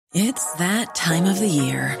It's that time of the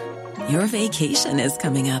year. Your vacation is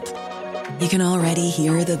coming up. You can already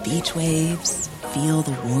hear the beach waves, feel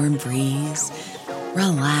the warm breeze,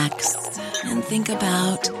 relax, and think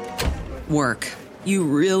about work. You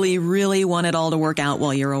really, really want it all to work out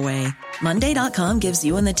while you're away. Monday.com gives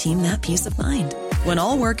you and the team that peace of mind. When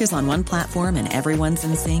all work is on one platform and everyone's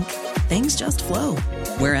in sync, things just flow.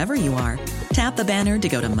 Wherever you are, tap the banner to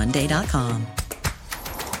go to Monday.com.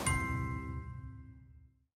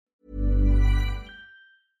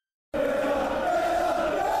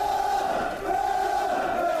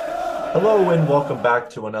 Hello and welcome back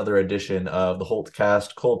to another edition of the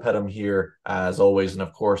Holtcast. Cole Pedham here as always, and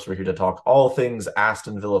of course we're here to talk all things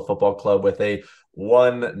Aston Villa Football Club with a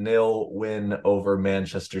 1-0 win over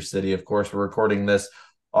Manchester City. Of course, we're recording this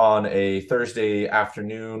on a Thursday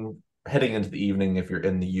afternoon, heading into the evening if you're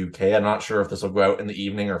in the UK. I'm not sure if this will go out in the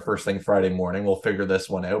evening or first thing Friday morning. We'll figure this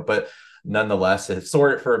one out, but nonetheless,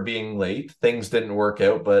 sorry for being late. Things didn't work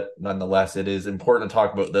out, but nonetheless, it is important to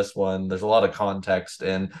talk about this one. There's a lot of context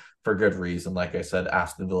and for good reason. Like I said,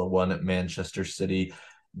 Aston Villa 1 at Manchester City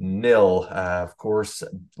 0. Of course,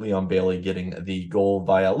 Leon Bailey getting the goal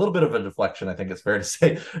via a little bit of a deflection, I think it's fair to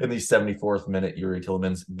say, in the 74th minute. Yuri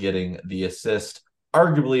Tielemans getting the assist.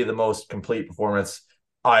 Arguably the most complete performance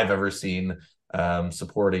I've ever seen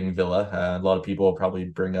supporting Villa. A lot of people will probably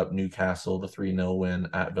bring up Newcastle, the 3-0 win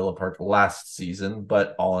at Villa Park last season,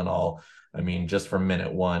 but all in all, I mean, just from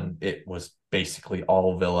minute one, it was basically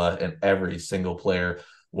all Villa and every single player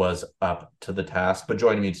was up to the task. But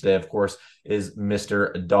joining me today, of course, is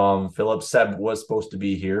Mr. Dom Phillips. Seb was supposed to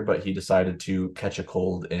be here, but he decided to catch a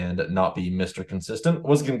cold and not be Mr. Consistent.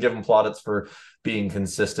 Was going to give him plaudits for being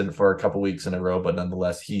consistent for a couple weeks in a row, but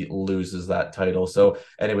nonetheless, he loses that title. So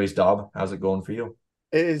anyways, Dom, how's it going for you?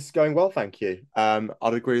 It is going well, thank you. I'd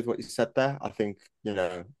agree with what you said there. I think,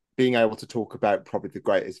 being able to talk about probably the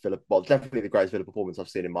greatest Villa, well, definitely the greatest Villa performance I've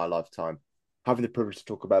seen in my lifetime, having the privilege to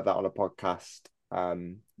talk about that on a podcast,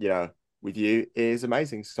 with you is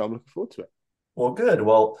amazing. So I'm looking forward to it. Well, good.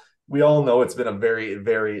 Well, we all know it's been a very,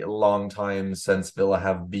 very long time since Villa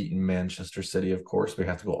have beaten Manchester City. Of course, we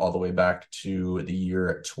have to go all the way back to the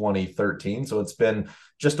year 2013. So it's been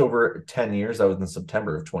just over 10 years. That was in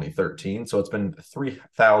September of 2013. So it's been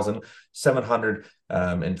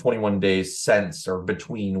 3,721 days since or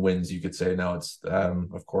between wins, you could say. Now it's,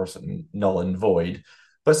 of course, null and void.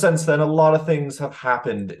 But since then, a lot of things have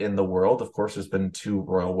happened in the world. Of course, there's been two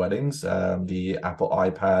royal weddings. The Apple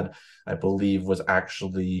iPad, I believe, was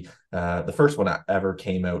actually the first one that ever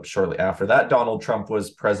came out shortly after that. Donald Trump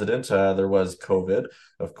was president. There was COVID,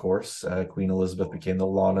 of course. Queen Elizabeth became the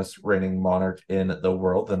longest reigning monarch in the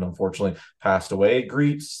world and unfortunately passed away.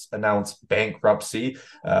 Greece announced bankruptcy.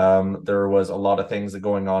 There was a lot of things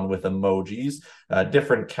going on with emojis,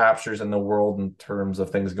 different captures in the world in terms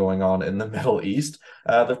of things going on in the Middle East.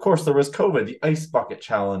 Of course, there was COVID. The Ice Bucket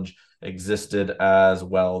Challenge existed as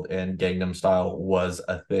well, and Gangnam Style was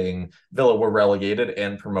a thing. Villa were relegated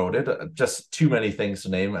and promoted. Just too many things to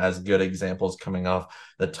name as good examples coming off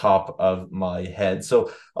the top of my head.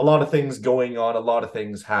 So a lot of things going on, a lot of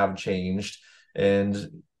things have changed.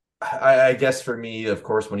 And I guess for me, of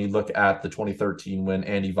course, when you look at the 2013 win,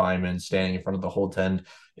 Andy Vyman standing in front of the whole tent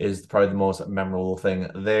is probably the most memorable thing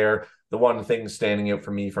there. The one thing standing out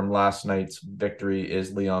for me from last night's victory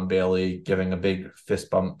is Leon Bailey giving a big fist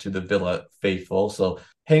bump to the Villa faithful. So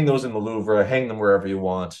hang those in the Louvre, hang them wherever you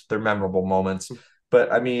want. They're memorable moments.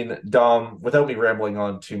 But I mean, Dom, without me rambling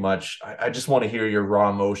on too much, I just want to hear your raw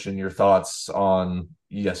emotion, your thoughts on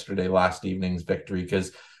last evening's victory,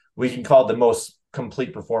 because we can call it the most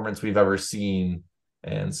complete performance we've ever seen.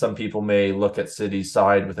 And some people may look at City's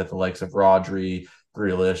side with it, the likes of Rodri,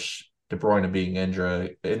 Grealish, De Bruyne being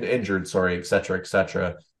injured, et cetera, et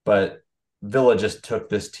cetera. But Villa just took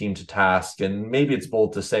this team to task. And maybe it's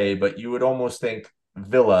bold to say, but you would almost think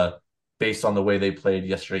Villa, based on the way they played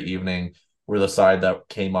yesterday evening, were the side that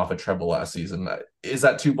came off a treble last season. Is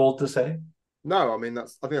that too bold to say? No, I mean I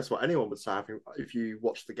think that's what anyone would say if you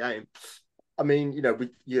watch the game. I mean,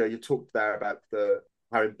 you talked there about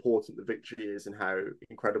how important the victory is and how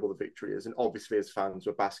incredible the victory is, and obviously as fans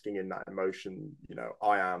we're basking in that emotion.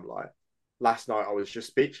 I am like last night I was just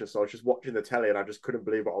speechless. I was just watching the telly and I just couldn't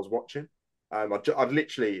believe what I was watching. I'd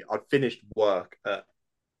finished work at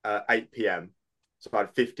 8 p.m. So I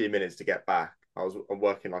had 15 minutes to get back. I'm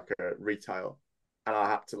working like a retail, and I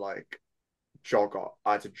had to jog.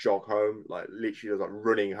 I had to jog home, like literally, I was like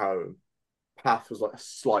running home. Path was like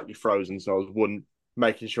slightly frozen, so I was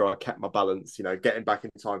making sure I kept my balance. Getting back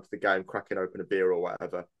in time for the game, cracking open a beer or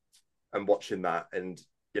whatever, and watching that, and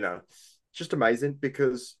it's just amazing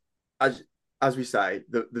because as we say,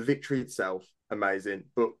 the victory itself, amazing.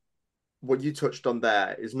 But what you touched on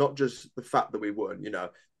there is not just the fact that we won,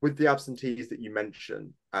 with the absentees that you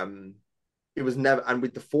mentioned, it was never, and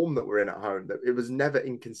with the form that we're in at home, that it was never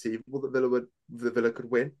inconceivable that Villa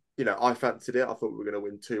could win. I fancied it. I thought we were going to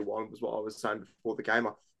win 2-1, was what I was saying before the game.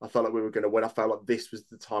 I felt like we were going to win. I felt like this was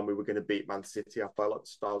the time we were going to beat Man City. I felt like the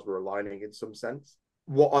stars were aligning in some sense.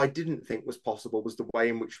 What I didn't think was possible was the way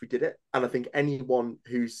in which we did it. And I think anyone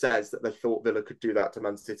who says that they thought Villa could do that to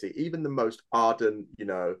Man City, even the most ardent,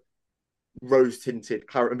 rose-tinted,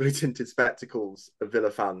 claret and blue-tinted spectacles of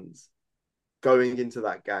Villa fans going into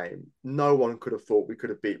that game, no one could have thought we could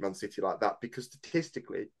have beat Man City like that, because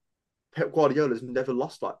statistically, Pep Guardiola's never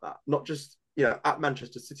lost like that. Not just, at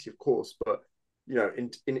Manchester City, of course, but,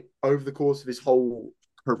 in over the course of his whole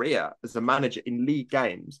career as a manager in league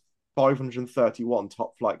games, 531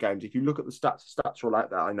 top flight games. If you look at the stats are all like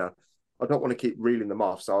that. I know I don't want to keep reeling them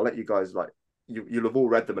off, so I'll let you guys, you'll have all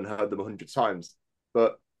read them and heard them 100 times,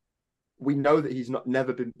 but we know that he's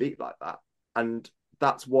never been beat like that. And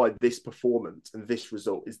that's why this performance and this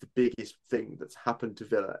result is the biggest thing that's happened to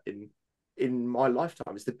Villa in my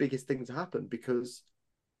lifetime. It's the biggest thing to happen, because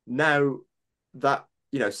now that,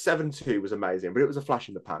 7-2 was amazing, but it was a flash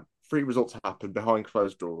in the pan. 3 results happened behind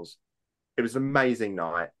closed doors. It was an amazing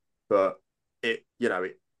night, but it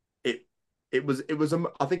was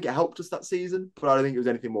I think it helped us that season, but I don't think it was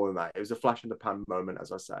anything more than that. It was a flash in the pan moment,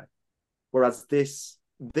 as I say. Whereas this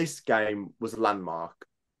game was a landmark.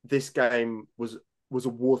 This game was a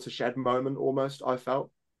watershed moment almost, I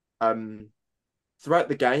felt. Throughout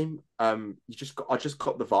the game, I just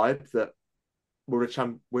got the vibe that we're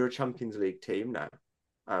a Champions League team now.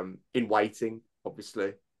 In waiting,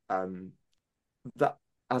 obviously. That,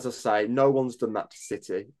 as I say, no one's done that to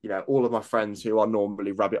City. All of my friends who are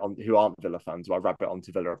normally who aren't Villa fans, who I rabbit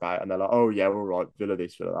onto Villa about, and they're like, "Oh yeah, all right, Villa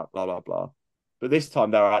this, Villa that, blah blah blah." But this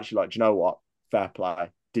time they were actually like, "Do you know what? Fair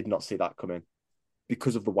play. Did not see that coming."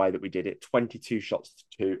 Because of the way that we did it, 22 shots to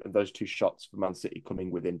 2, and those 2 shots for Man City coming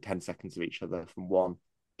within 10 seconds of each other from one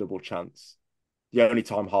double chance. The only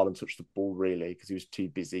time Haaland touched the ball, really, because he was too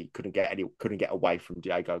busy, couldn't get away from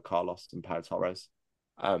Diego Carlos and Pau Torres.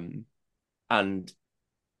 And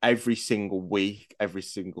every single week, every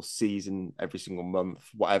single season, every single month,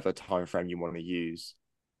 whatever time frame you want to use,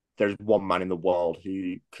 there's one man in the world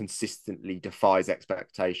who consistently defies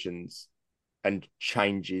expectations and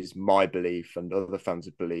changes my belief and other fans'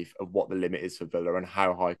 belief of what the limit is for Villa and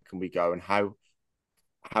how high can we go and how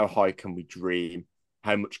high can we dream,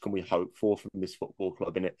 how much can we hope for from this football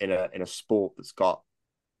club in a sport that's got,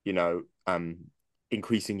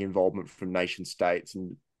 increasing involvement from nation states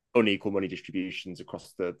and unequal money distributions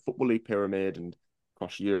across the Football League pyramid and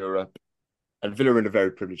across Europe. And Villa are in a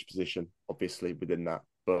very privileged position, obviously, within that.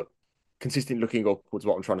 But consistently looking upwards,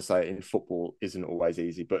 what I'm trying to say, in football isn't always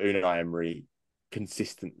easy. But Unai Emery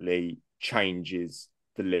consistently changes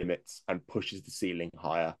the limits and pushes the ceiling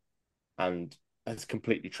higher, and has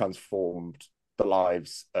completely transformed the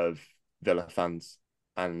lives of Villa fans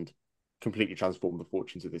and completely transformed the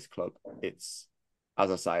fortunes of this club. It's,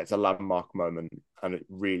 as I say, it's a landmark moment, and it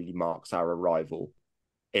really marks our arrival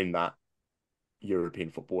in that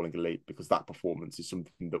European footballing elite, because that performance is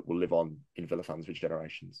something that will live on in Villa fans for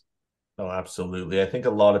generations. Oh, absolutely. I think a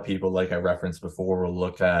lot of people, like I referenced before, will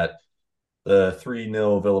look at the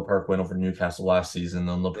 3-0 Villa Park win over Newcastle last season,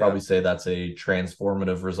 and they'll probably say that's a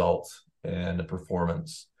transformative result and a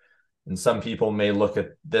performance. And some people may look at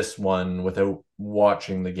this one without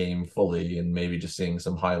watching the game fully and maybe just seeing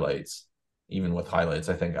some highlights. Even with highlights,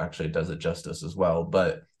 I think actually does it justice as well.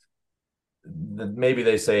 But maybe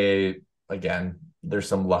they say, again, there's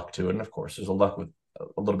some luck to it. And of course, there's a little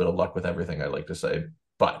bit of luck with everything, I like to say.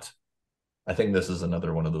 But I think this is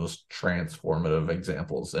another one of those transformative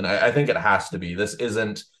examples. And I think it has to be. This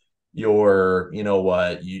isn't your,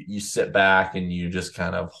 you sit back and you just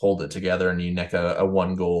kind of hold it together and you nick a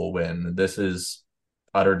 1-goal win. This is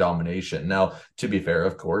utter domination. Now, to be fair,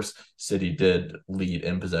 of course, City did lead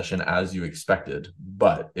in possession as you expected,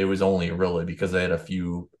 but it was only really because they had a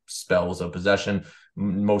few spells of possession,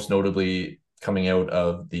 most notably coming out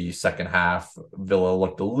of the second half. Villa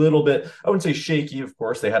looked a little bit, I wouldn't say shaky, of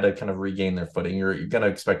course. They had to kind of regain their footing. You're going to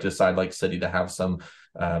expect a side like City to have some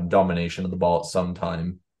domination of the ball at some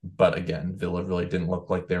time. But again, Villa really didn't look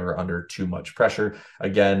like they were under too much pressure.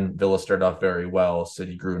 Again, Villa started off very well.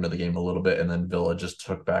 City grew into the game a little bit, and then Villa just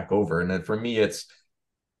took back over. And then for me, it's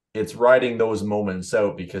riding those moments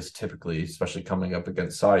out, because typically, especially coming up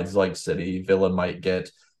against sides like City, Villa might get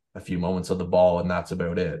a few moments of the ball and that's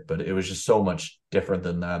about it. But it was just so much different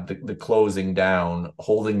than that. The closing down,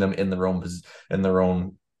 holding them in their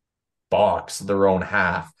own box, their own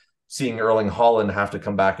half, seeing Erling Haaland have to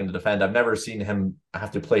come back into defend. I've never seen him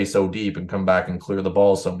have to play so deep and come back and clear the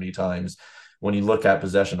ball so many times. When you look at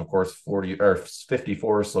possession, of course, 40 or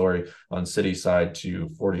 54, sorry, on City side to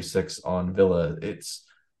 46 on Villa. It's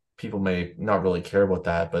people may not really care about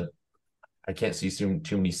that, but I can't see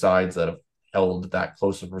too many sides that have held that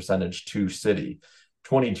close a percentage to City.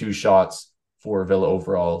 22 shots for Villa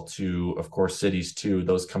overall to, of course, City's two,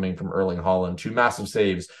 those coming from Erling Haaland, two massive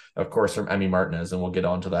saves, of course, from Emi Martinez. And we'll get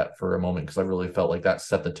onto that for a moment because I really felt like that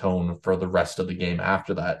set the tone for the rest of the game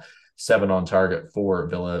after that. 7 on target for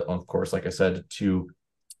Villa, of course, like I said, 2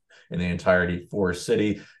 in the entirety for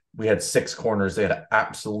City. We had 6 corners. They had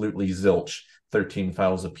absolutely zilch, 13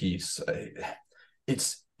 fouls apiece.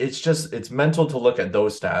 It's mental to look at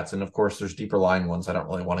those stats. And of course, there's deeper lying ones. I don't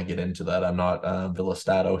really want to get into that. I'm not Villa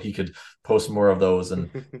Stato. He could post more of those and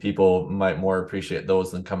people might more appreciate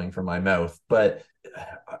those than coming from my mouth. But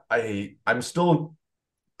I'm still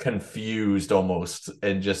confused almost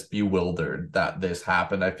and just bewildered that this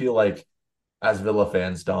happened. I feel like as Villa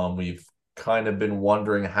fans, Dom, we've kind of been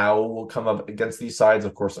wondering how we'll come up against these sides.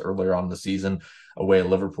 Of course, earlier on in the season, away at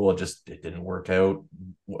Liverpool, it didn't work out.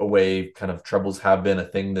 Away kind of troubles have been a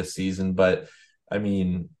thing this season. But I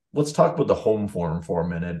mean, let's talk about the home form for a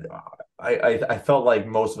minute. I felt like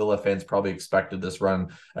most Villa fans probably expected this run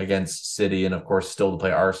against City and of course still to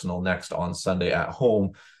play Arsenal next on Sunday at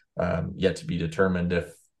home. Yet to be determined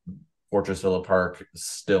if Fortress Villa Park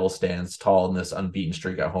still stands tall and this unbeaten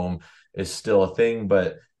streak at home is still a thing.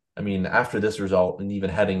 But I mean, after this result and even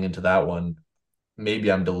heading into that one,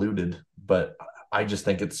 maybe I'm deluded, but I just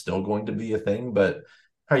think it's still going to be a thing. But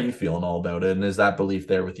how are you feeling all about it? And is that belief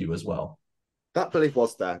there with you as well? That belief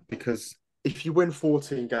was there because if you win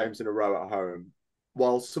 14 games in a row at home,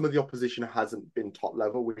 while some of the opposition hasn't been top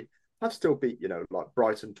level, we have still beat, like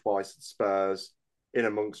Brighton twice, Spurs in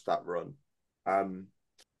amongst that run.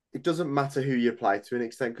 It doesn't matter who you play to an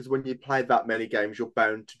extent because when you play that many games, you're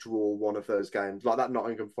bound to draw one of those games, like that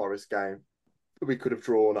Nottingham Forest game we could have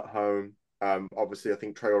drawn at home. Obviously, I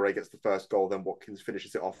think Traore gets the first goal, then Watkins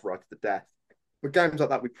finishes it off right to the death. But games like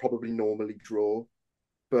that, we probably normally draw.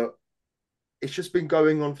 But it's just been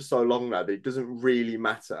going on for so long now that it doesn't really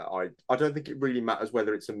matter. I don't think it really matters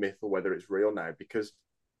whether it's a myth or whether it's real now, because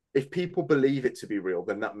if people believe it to be real,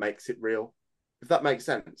 then that makes it real. If that makes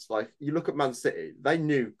sense. Like, you look at Man City, they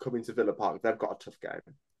knew coming to Villa Park, they've got a tough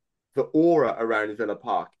game. The aura around Villa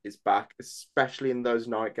Park is back, especially in those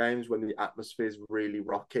night games when the atmosphere is really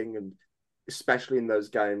rocking, and especially in those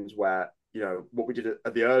games where, what we did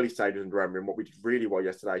at the early stages under Emery and what we did really well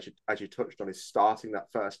yesterday, as you touched on, is starting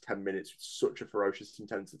that first 10 minutes with such a ferocious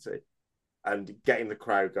intensity and getting the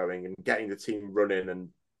crowd going and getting the team running and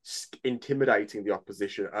intimidating the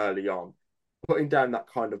opposition early on, putting down that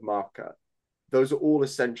kind of marker. Those are all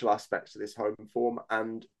essential aspects of this home form.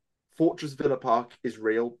 And Fortress Villa Park is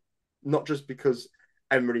real, not just because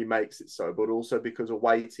Emery makes it so, but also because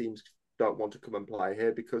away teams don't want to come and play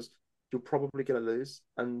here because you're probably going to lose.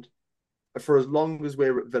 And for as long as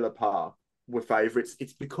we're at Villa Park, we're favourites.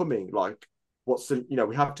 It's becoming like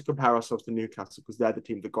we have to compare ourselves to Newcastle because they're the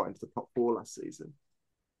team that got into the top 4 last season.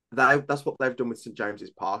 That's what they've done with St James's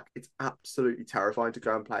Park. It's absolutely terrifying to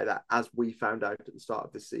go and play that, as we found out at the start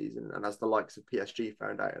of this season and as the likes of PSG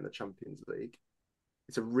found out in the Champions League.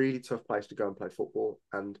 It's a really tough place to go and play football,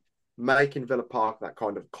 and making Villa Park that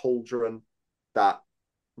kind of cauldron, that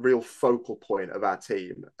real focal point of our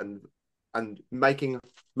team, and making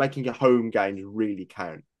your home games really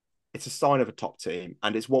count. It's a sign of a top team,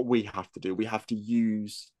 and it's what we have to do. We have to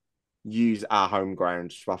use our home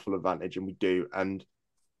ground to our full advantage, and we do. And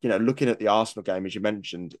looking at the Arsenal game, as you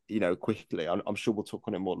mentioned, quickly, I'm sure we'll talk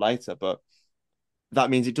on it more later, but that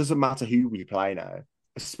means it doesn't matter who we play now.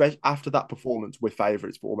 Especially after that performance, we're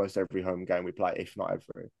favourites for almost every home game we play, if not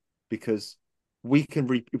every, because if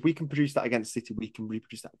we can produce that against City, we can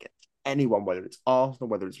reproduce that against anyone, whether it's Arsenal,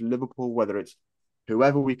 whether it's Liverpool, whether it's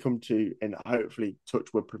whoever we come to, and hopefully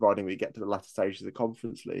touch wood, providing we get to the latter stages of the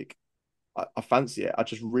Conference League. I fancy it. I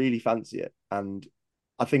just really fancy it. And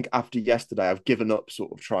I think after yesterday, I've given up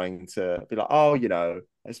sort of trying to be like,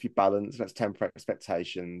 let's be balanced, let's temper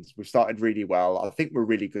expectations. We've started really well. I think we're a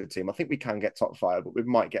really good team. I think we can get top 5, but we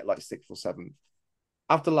might get like 6th or 7th.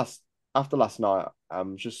 After last night,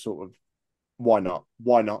 just sort of, why not?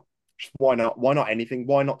 Why not? Just why not? Why not anything?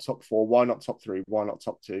 Why not top 4? Why not top 3? Why not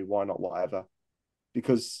top 2? Why not whatever?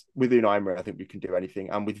 Because with Unai, I think we can do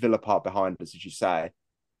anything. And with Villa Park behind us, as you say,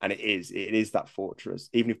 and it is that fortress.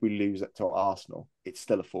 Even if we lose it to Arsenal, it's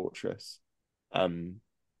still a fortress.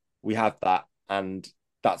 We have that, and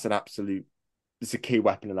that's it's a key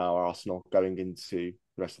weapon in our arsenal going into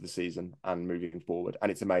the rest of the season and moving forward.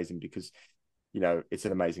 And it's amazing because it's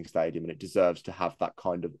an amazing stadium and it deserves to have that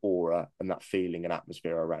kind of aura and that feeling and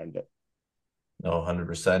atmosphere around it. No,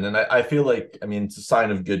 100%. And I feel like, I mean, it's a sign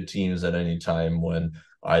of good teams at any time when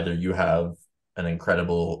either you have an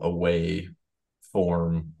incredible away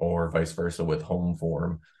form or vice versa with home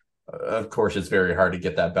form. Of course, it's very hard to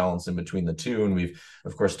get that balance in between the two. And we've,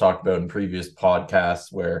 of course, talked about in previous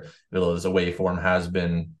podcasts where Villa's away form has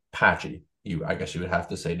been patchy, I guess you would have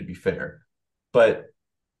to say, to be fair. But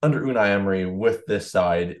under Unai Emery with this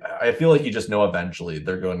side, I feel like you just know eventually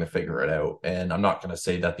they're going to figure it out. And I'm not going to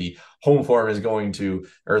say that the home form is going to,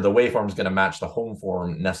 or the away form is going to match the home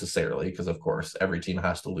form necessarily, because of course every team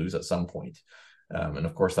has to lose at some point. And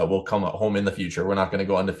of course that will come at home in the future. We're not going to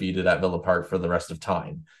go undefeated at Villa Park for the rest of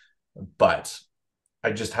time. But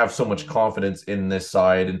I just have so much confidence in this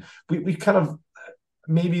side. And we kind of,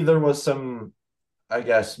 maybe there was some, I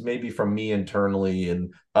guess maybe from me internally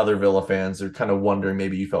and other Villa fans are kind of wondering,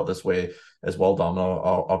 maybe you felt this way as well, Dom.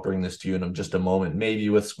 I'll bring this to you in just a moment. Maybe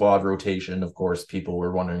with squad rotation, of course, people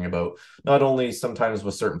were wondering about not only sometimes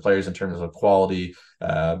with certain players in terms of quality.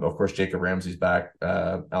 Of course, Jacob Ramsey's back,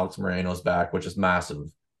 Alex Moreno's back, which is massive.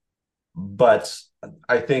 But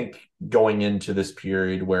I think going into this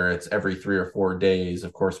period where it's every 3 or 4 days,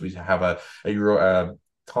 of course, we have a Euro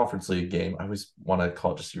Conference League game. I always want to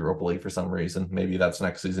call it just Europa League for some reason. Maybe that's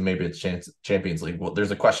next season. Maybe it's Champions League. Well,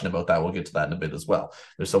 there's a question about that. We'll get to that in a bit as well.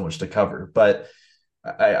 There's so much to cover. But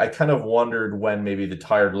I kind of wondered when maybe the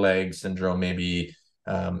tired leg syndrome, maybe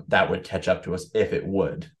that would catch up to us if it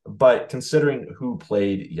would. But considering who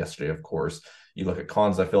played yesterday, of course, you look at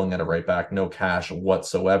Konza filling in at right back, no cash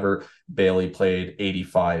whatsoever. Bailey played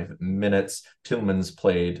 85 minutes. Tillman's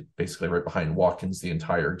played basically right behind Watkins the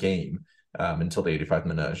entire game until the 85th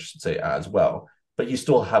minute, I should say, as well. But you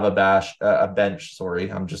still have a bench. Sorry,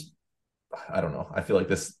 I don't know. I feel like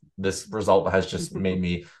this result has just made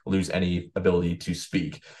me lose any ability to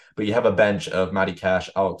speak. But you have a bench of Matty Cash,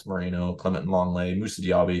 Alex Moreno, Clement Longley, Moussa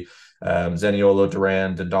Diaby, Zaniolo,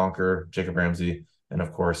 Duran, Dendoncker, Jacob Ramsey, and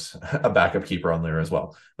of course, a backup keeper on there as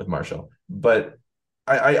well with Marshall. But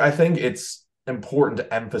I think it's important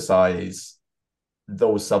to emphasize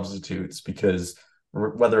those substitutes because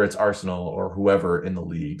whether it's Arsenal or whoever in the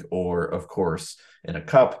league, or of course in a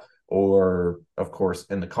cup, or of course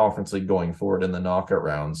in the Conference League going forward in the knockout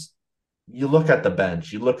rounds, you look at the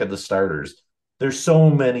bench, you look at the starters. There's so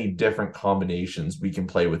many different combinations we can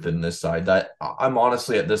play within this side that I'm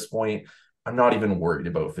honestly at this point, I'm not even worried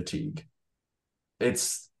about fatigue.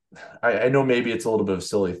 I know maybe it's a little bit of a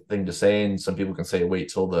silly thing to say, and some people can say wait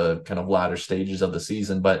till the kind of latter stages of the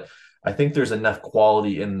season, but I think there's enough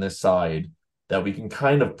quality in this side that we can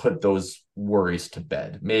kind of put those worries to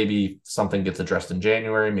bed. Maybe something gets addressed in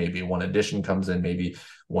January, maybe one addition comes in, maybe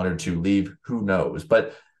one or two leave, who knows?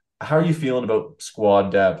 But how are you feeling about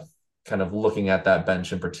squad depth, kind of looking at that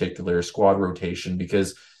bench in particular, squad rotation?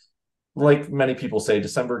 Because like many people say,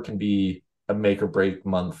 December can be a make or break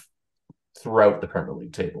month throughout the Premier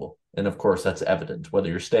League table. And of course, that's evident. Whether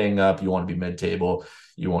you're staying up, you want to be mid-table,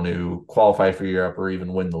 you want to qualify for Europe or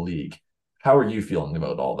even win the league. How are you feeling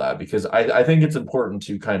about all that? Because I think it's important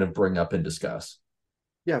to kind of bring up and discuss.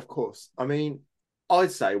 Yeah, of course. I mean,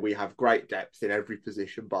 I'd say we have great depth in every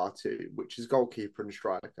position bar two, which is goalkeeper and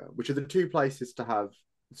striker, which are the two places that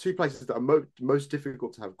are most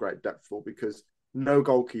difficult to have great depth for, because no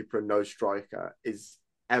goalkeeper and no striker is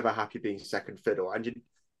ever happy being second fiddle.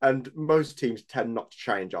 And most teams tend not to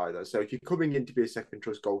change either. So if you're coming in to be a second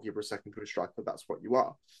choice goalkeeper, a second choice striker, that's what you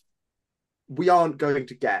are. We aren't going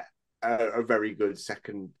to get a very good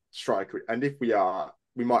second striker. And if we are,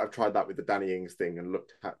 we might have tried that with the Danny Ings thing and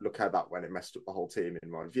look how that went. It messed up the whole team, in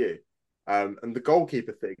my view. And the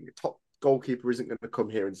goalkeeper thing, the top goalkeeper isn't going to come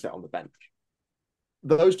here and sit on the bench.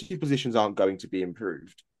 Those two positions aren't going to be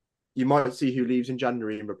improved. You might see who leaves in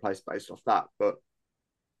January and replaced based off that, but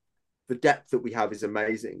the depth that we have is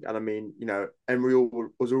amazing. And I mean, Emery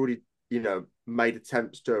was already, made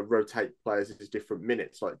attempts to rotate players as different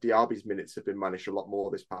minutes. Like Diaby's minutes have been managed a lot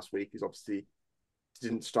more this past week. He's obviously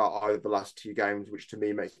didn't start either the last two games, which to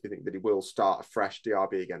me makes me think that he will start a fresh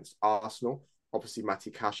Diaby against Arsenal. Obviously,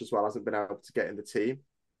 Matty Cash as well hasn't been able to get in the team.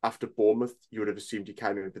 After Bournemouth, you would have assumed he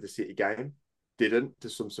came in for the City game. Didn't, to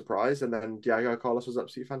some surprise. And then Diego Carlos was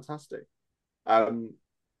absolutely fantastic.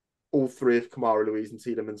 All three of Kamara, Louise and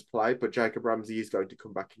Tielemans play, but Jacob Ramsey is going to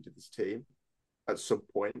come back into this team at some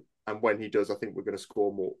point. And when he does, I think we're going to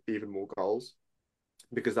score even more goals,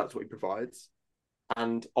 because that's what he provides.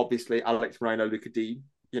 And obviously, Alex Moreno, Luca Dean,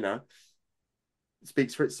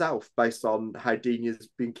 speaks for itself based on how Dean has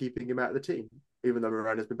been keeping him out of the team, even though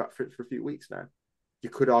Moreno's been back for a few weeks now. You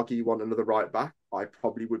could argue you want another right back. I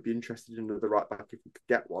probably would be interested in another right back if we could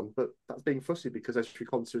get one, but that's being fussy because Esri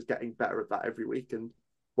Konsa is getting better at that every week. And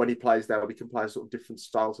when he plays there, we can play a sort of different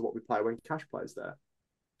style to what we play when Cash plays there.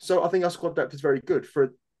 So I think our squad depth is very good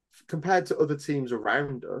compared to other teams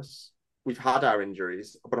around us. We've had our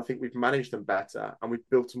injuries, but I think we've managed them better, and we've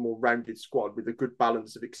built a more rounded squad with a good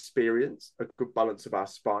balance of experience, a good balance of our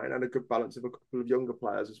spine, and a good balance of a couple of younger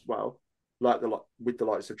players as well, with the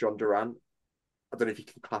likes of John Duran. I don't know if you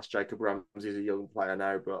can class Jacob Ramsey as a young player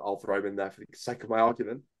now, but I'll throw him in there for the sake of my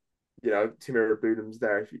argument. Timur Abunam's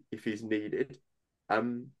there if he's needed.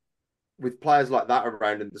 With players like that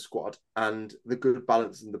around in the squad and the good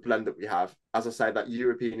balance and the blend that we have, as I say, that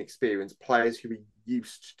European experience, players who are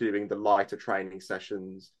used to doing the lighter training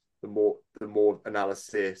sessions, the more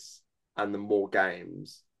analysis and the more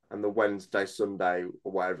games, and the Wednesday, Sunday,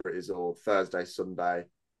 or whatever it is, or Thursday, Sunday,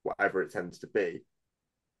 whatever it tends to be.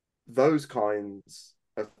 Those kinds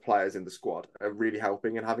of players in the squad are really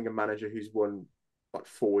helping, and having a manager who's won like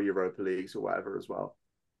 4 Europa Leagues or whatever as well.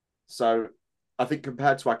 So I think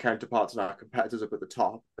compared to our counterparts and our competitors up at the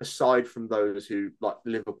top, aside from those who like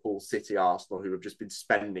Liverpool, City, Arsenal, who have just been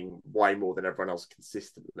spending way more than everyone else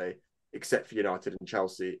consistently, except for United and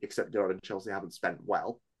Chelsea, haven't spent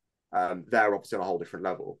well. They're obviously on a whole different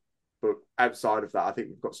level. But outside of that, I think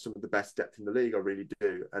we've got some of the best depth in the league. I really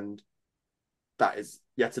do. And that is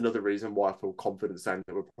yet another reason why I feel confident saying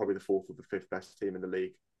that we're probably the fourth or the fifth best team in the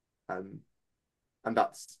league. And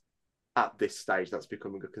that's, at this stage, that's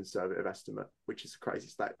becoming a conservative estimate, which is a crazy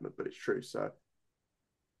statement, but it's true. So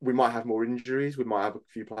we might have more injuries. We might have a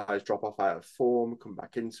few players drop off out of form, come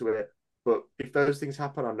back into it. But if those things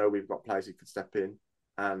happen, I know we've got players who can step in.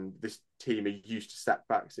 And this team are used to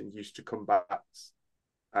setbacks and used to comebacks,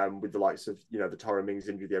 with the likes of, the Tyrone Mings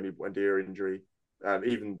injury, the Emi Buendia injury,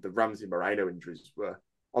 even the Ramsey Moreno injuries were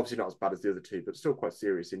obviously not as bad as the other two, but still quite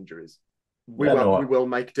serious injuries. We will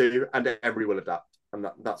make do, and Emery will adapt. And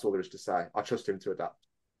that's all there is to say. I trust him to adapt.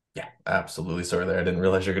 Yeah, absolutely. Sorry there. I didn't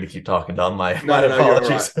realize you're going to keep talking, Don. My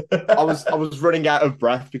apologies. Right. I was running out of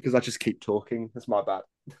breath because I just keep talking. That's my bad.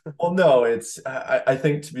 Well, no, I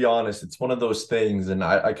think, to be honest, it's one of those things, and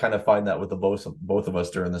I kind of find that with the both of us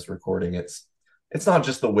during this recording. It's not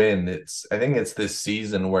just the win. I think it's this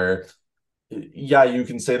season where, yeah, you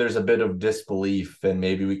can say there's a bit of disbelief, and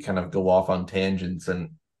maybe we kind of go off on tangents,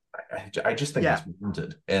 and I just think it's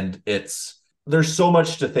warranted, and there's so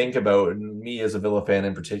much to think about. And me as a Villa fan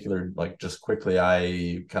in particular, like, just quickly,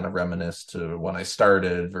 I kind of reminisce to when I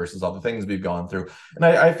started versus all the things we've gone through. And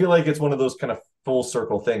I feel like it's one of those kind of full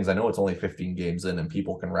circle things. I know it's only 15 games in and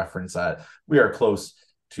people can reference that. We are close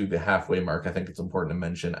to the halfway mark. I think it's important to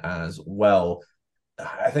mention as well.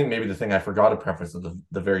 I think maybe the thing I forgot to preface at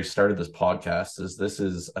the very start of this podcast is this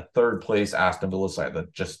is a third place Aston Villa side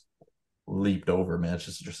that just leaped over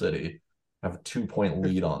Manchester City, have a 2-point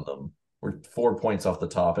lead on them. We're 4 points off the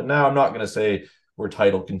top. And now I'm not going to say we're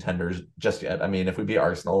title contenders just yet. I mean, if we beat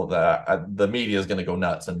Arsenal, the media is going to go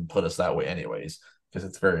nuts and put us that way anyways, because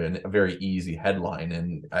it's a very easy headline.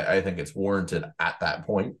 And I think it's warranted at that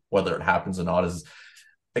point. Whether it happens or not is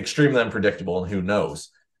extremely unpredictable, and who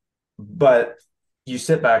knows. But you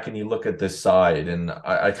sit back and you look at this side, and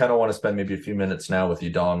I kind of want to spend maybe a few minutes now with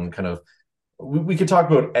you, Don, kind of. We could talk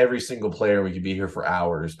about every single player. We could be here for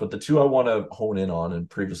hours, but the two I want to hone in on, and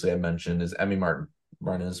previously I mentioned, is Emi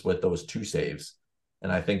Martinez with those 2 saves.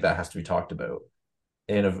 And I think that has to be talked about.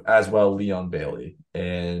 And as well, Leon Bailey.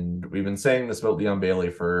 And we've been saying this about Leon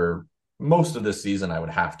Bailey for most of this season, I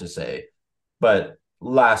would have to say. But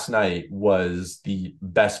last night was the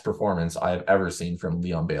best performance I've ever seen from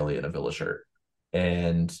Leon Bailey in a Villa shirt.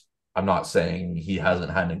 And I'm not saying he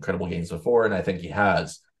hasn't had incredible games before, and I think he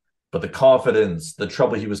has. But the confidence, the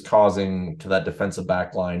trouble he was causing to that defensive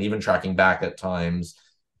back line, even tracking back at times,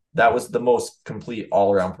 that was the most complete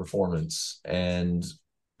all-around performance. And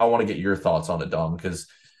I want to get your thoughts on it, Dom, because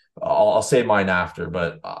I'll say mine after,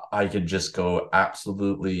 but I could just go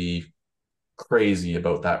absolutely crazy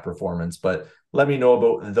about that performance. But let me know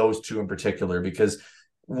about those two in particular, because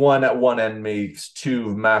one at one end makes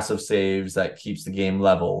 2 massive saves that keeps the game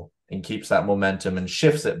level and keeps that momentum and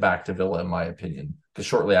shifts it back to Villa, in my opinion. Because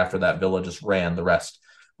shortly after that, Villa just ran the rest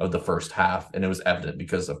of the first half, and it was evident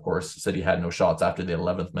because, of course, City had no shots after the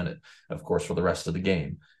 11th minute, of course, for the rest of the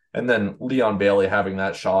game. And then Leon Bailey having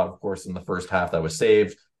that shot, of course, in the first half that was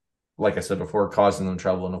saved, like I said before, causing them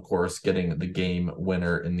trouble, and, of course, getting the game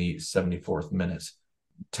winner in the 74th minute.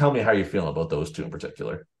 Tell me how you're feeling about those two in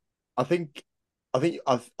particular. I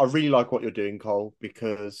really like what you're doing, Cole,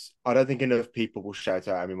 because I don't think enough people will shout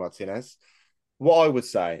out Emi Martinez. What I would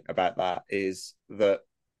say about that is that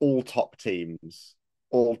all top teams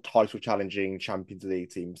all title challenging Champions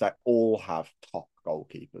League teams, they all have top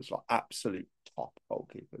goalkeepers, like absolute top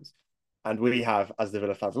goalkeepers. And we have, as the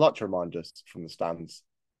Villa fans like to remind us from the stands,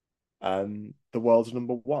 the world's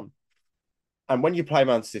number one. And when you play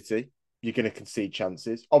Man City, you're going to concede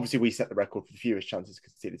chances. Obviously, we set the record for the fewest chances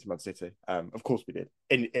conceded to Man City. Of course we did.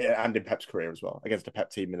 And in Pep's career as well, against a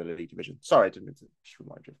Pep team in the league division. Sorry, I didn't mean to just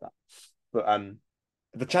remind you of that. But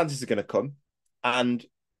the chances are going to come. And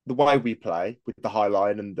the way we play with the high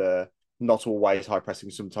line and the not always high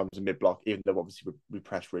pressing, sometimes a mid block, even though obviously we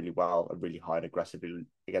press really well and really high and aggressively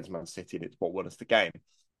against Man City, and it's what won us the game.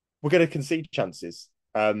 We're going to concede chances,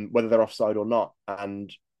 whether they're offside or not.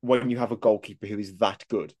 And when you have a goalkeeper who is that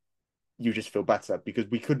good, you just feel better because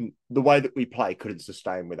the way that we play couldn't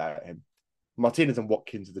sustain without him. Martinez and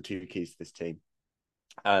Watkins are the two keys to this team.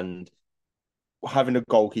 And having a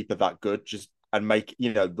goalkeeper that good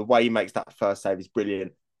the way he makes that first save is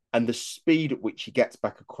brilliant. And the speed at which he gets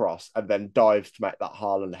back across and then dives to make that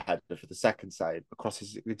Haaland header for the second save across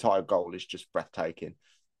his entire goal is just breathtaking.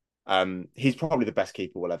 He's probably the best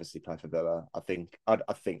keeper we'll ever see play for Villa. I think,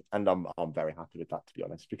 and I'm very happy with that, to be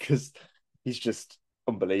honest, because he's just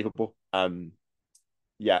unbelievable.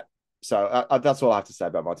 Yeah. So that's all I have to say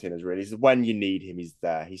about Martinez. Really, is when you need him, he's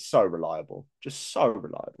there. He's so reliable, just so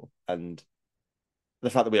reliable, and the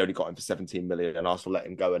fact that we only got him for 17 million and Arsenal let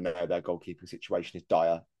him go and now their goalkeeping situation is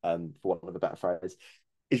dire, for want of a better phrase,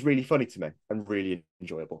 is really funny to me and really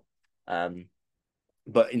enjoyable.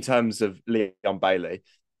 But in terms of Leon Bailey,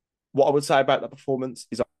 what I would say about that performance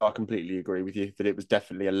is I completely agree with you that it was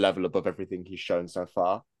definitely a level above everything he's shown so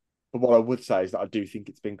far. But what I would say is that I do think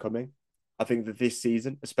it's been coming. I think that this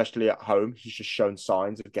season, especially at home, he's just shown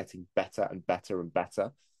signs of getting better and better and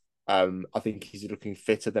better. I think he's looking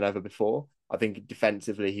fitter than ever before. I think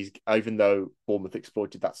defensively, even though Bournemouth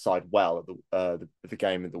exploited that side well at the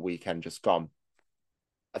game of the weekend just gone,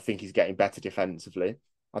 I think he's getting better defensively.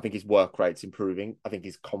 I think his work rate's improving. I think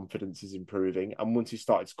his confidence is improving. And once he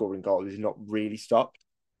started scoring goals, he's not really stopped.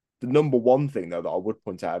 The number one thing, though, that I would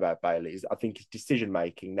point out about Bailey is I think his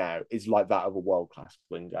decision-making now is like that of a world-class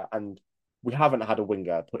winger. And we haven't had a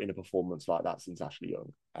winger put in a performance like that since Ashley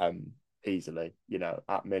Young, easily,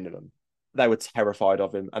 at minimum. They were terrified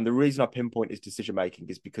of him. And the reason I pinpoint his decision-making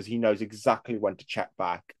is because he knows exactly when to check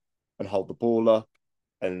back and hold the ball up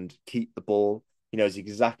and keep the ball. He knows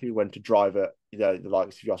exactly when to drive it, the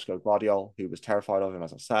likes of Josko Gvardiol, who was terrified of him,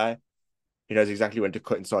 as I say. He knows exactly when to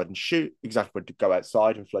cut inside and shoot, exactly when to go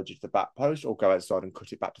outside and flood it to the back post or go outside and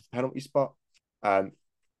cut it back to the penalty spot.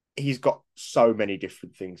 He's got so many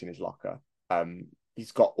different things in his locker.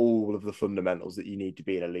 He's got all of the fundamentals that you need to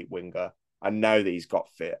be an elite winger. And now that he's got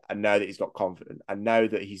fit, and now that he's got confidence, and now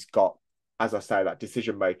that he's got, as I say, that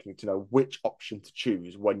decision-making to know which option to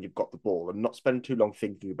choose when you've got the ball and not spend too long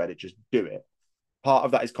thinking about it, just do it. Part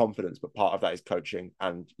of that is confidence, but part of that is coaching.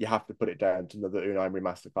 And you have to put it down to another Unai Emery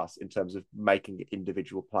masterclass in terms of making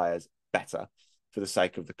individual players better for the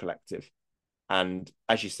sake of the collective. And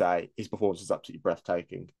as you say, his performance is absolutely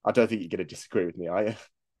breathtaking. I don't think you're going to disagree with me, are you?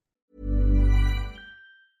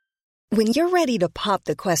 When you're ready to pop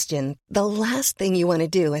the question, the last thing you want to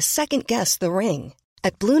do is second-guess the ring.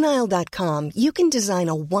 At BlueNile.com, you can design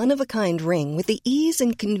a one-of-a-kind ring with the ease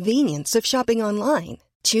and convenience of shopping online.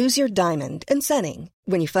 Choose your diamond and setting.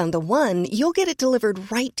 When you find the one, you'll get it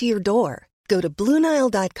delivered right to your door. Go to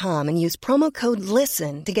BlueNile.com and use promo code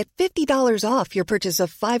LISTEN to get $50 off your purchase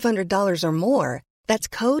of $500 or more. That's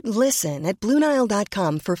code LISTEN at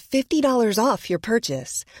BlueNile.com for $50 off your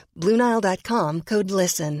purchase. BlueNile.com, code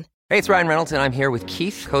LISTEN. Hey, it's Ryan Reynolds, and I'm here with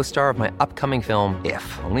Keith, co-star of my upcoming film,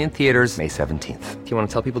 If, only in theaters May 17th. Do you want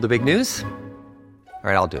to tell people the big news? All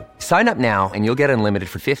right, I'll do it. Sign up now and you'll get unlimited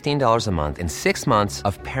for $15 a month and 6 months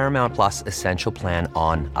of Paramount Plus Essential Plan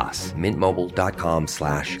on us.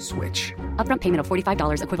 MintMobile.com/switch. Upfront payment of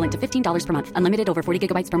 $45 equivalent to $15 per month. Unlimited over 40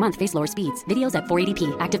 gigabytes per month. Face lower speeds. Videos at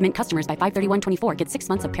 480p. Active Mint customers by 531.24 get 6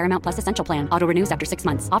 months of Paramount Plus Essential Plan. Auto renews after 6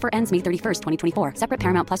 months. Offer ends May 31st, 2024. Separate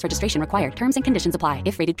Paramount Plus registration required. Terms and conditions apply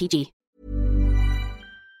if rated PG.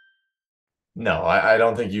 No, I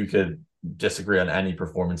don't think you could disagree on any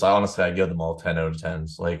performance. I give them all 10 out of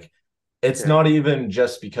 10s. Like, it's not even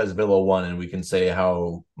just because Villa won and we can say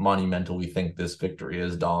how monumental we think this victory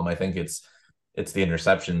is, Dom. I think it's the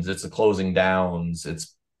interceptions, it's the closing downs,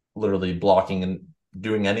 it's literally blocking and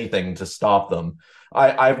doing anything to stop them.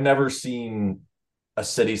 I've never seen a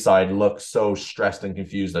City side look so stressed and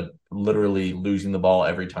confused at literally losing the ball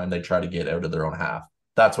every time they try to get out of their own half.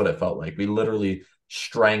 That's what it felt like. We literally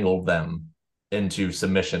strangled them into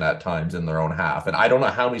submission at times in their own half. And I don't know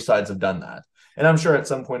how many sides have done that. And I'm sure at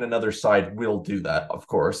some point another side will do that. Of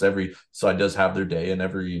course, every side does have their day and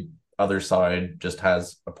every other side just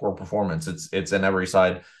has a poor performance. It's an Emery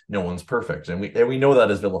side. No one's perfect, and we know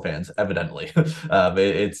that as Villa fans, evidently.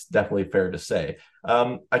 It's definitely fair to say.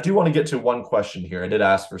 I do want to get to one question here. I did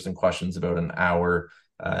ask for some questions about an hour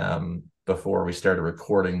before we started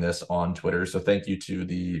recording this on Twitter. So thank you to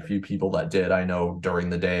the few people that did. I know during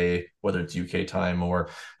the day, whether it's UK time or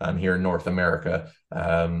here in North America,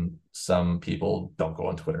 some people don't go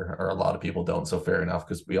on Twitter, or a lot of people don't. So fair enough,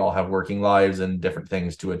 because we all have working lives and different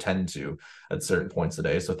things to attend to at certain points a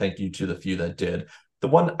day. So thank you to the few that did. The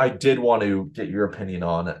one I did want to get your opinion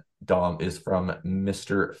on, Dom, is from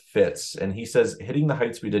Mr. Fitz. And he says, hitting the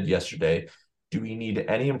heights we did yesterday, do we need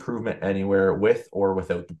any improvement anywhere with or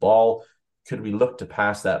without the ball? Could we look to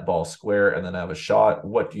pass that ball square and then have a shot?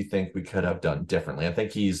 What do you think we could have done differently? I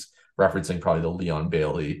think he's referencing probably the Leon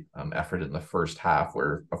Bailey effort in the first half,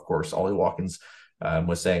 where, of course, Ollie Watkins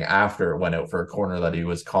was saying after it went out for a corner that he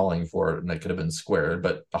was calling for it and it could have been squared.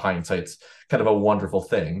 But hindsight's kind of a wonderful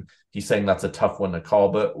thing. He's saying that's a tough one to call.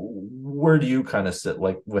 But where do you kind of sit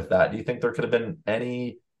like with that? Do you think there could have been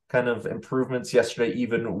any kind of improvements yesterday,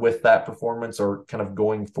 even with that performance, or kind of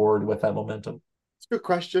going forward with that momentum? It's a good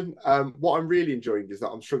question. What I'm really enjoying is that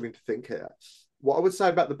I'm struggling to think here. What I would say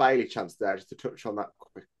about the Bailey chance there, just to touch on that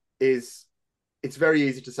quick, is it's very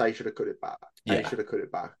easy to say he should have cut it back. Yeah. And he should have cut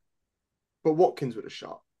it back. But Watkins would have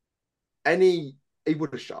shot. He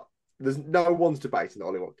would have shot. There's no one's debating that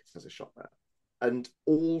Ollie Watkins has a shot there. And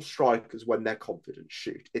all strikers, when they're confident,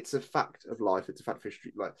 shoot. It's a fact of life. It's a fact of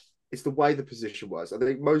history. Like, it's the way the position was. I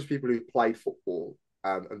think most people who've played football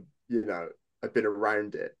and have been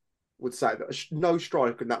around it would say that no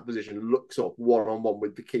striker in that position looks up one-on-one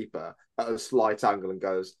with the keeper at a slight angle and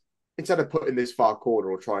goes, instead of putting this far corner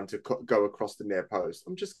or trying to go across the near post,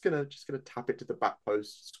 I'm just gonna tap it to the back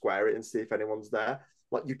post, square it, and see if anyone's there.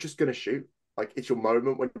 Like, you're just gonna shoot. Like, it's your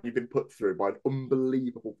moment when you've been put through by an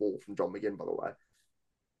unbelievable ball from John McGinn, by the way.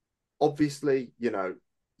 Obviously, you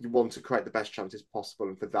want to create the best chances possible,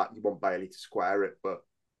 and for that, you want Bailey to square it. But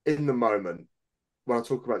in the moment, when I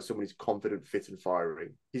talk about someone who's confident, fit, and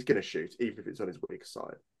firing, he's going to shoot, even if it's on his weaker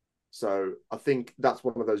side. So I think that's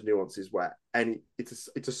one of those nuances where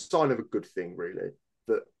it's a sign of a good thing, really,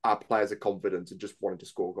 that our players are confident and just wanting to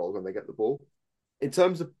score goals when they get the ball. In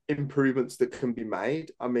terms of improvements that can be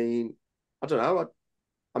made, I mean, I don't know.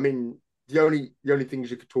 I mean, the only things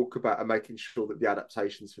you could talk about are making sure that the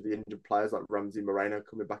adaptations for the injured players like Ramsey Moreno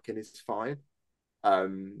coming back in is fine.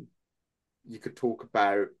 You could talk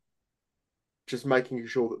about just making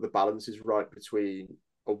sure that the balance is right between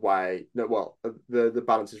the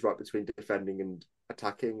balance is right between defending and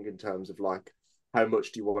attacking, in terms of like, how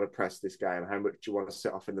much do you want to press this game? How much do you want to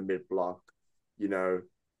sit off in the mid block?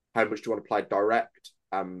 How much do you want to play direct?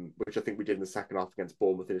 Which I think we did in the second half against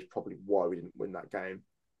Bournemouth, and is probably why we didn't win that game.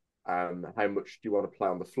 How much do you want to play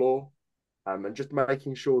on the floor? And just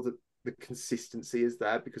making sure that the consistency is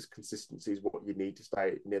there, because consistency is what you need to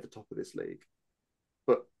stay near the top of this league.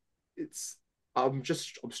 But I'm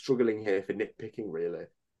struggling here for nitpicking, really.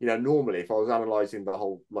 Normally if I was analysing the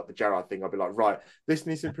whole, like the Gerrard thing, I'd be like, right, this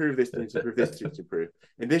needs to improve, this needs to improve, this needs to improve.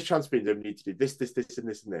 In this transfer window, we need to do this, and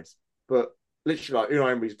this, and this. But literally, like,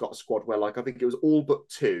 Unai Emery's got a squad where, like, I think it was all but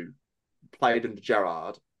two played under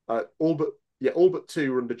Gerrard. All but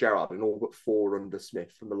two were under Gerrard, and all but four under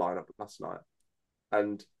Smith from the lineup last night.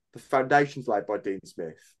 And the foundations laid by Dean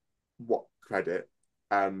Smith, what credit.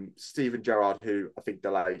 Steven Gerrard, who I think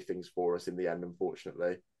delayed things for us in the end,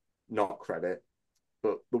 unfortunately, not credit.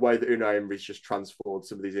 But the way that Unai Emery's just transformed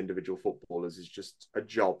some of these individual footballers is just a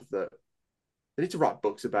job that they need to write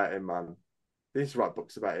books about him, man. They need to write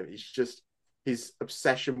books about him. It's just his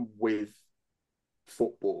obsession with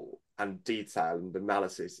football and detail and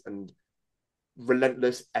analysis and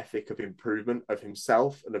relentless ethic of improvement of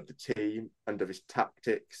himself and of the team and of his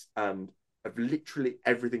tactics and of literally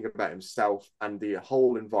everything about himself and the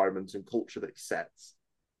whole environment and culture that he sets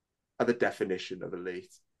are the definition of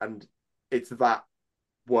elite. And it's that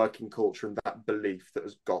working culture and that belief that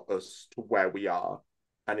has got us to where we are.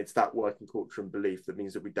 And it's that working culture and belief that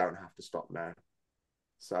means that we don't have to stop now.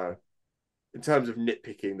 So in terms of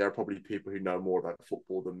nitpicking, there are probably people who know more about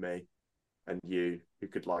football than me and you, who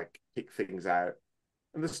could like pick things out.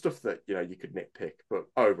 And there's stuff that, you could nitpick. But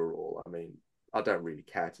overall, I mean, I don't really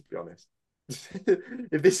care, to be honest.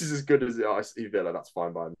 If this is as good as I see Villa, that's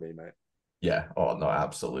fine by me, mate. Yeah. Oh, no,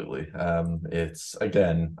 absolutely. It's,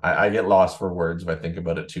 again, I get lost for words if I think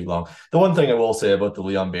about it too long. The one thing I will say about the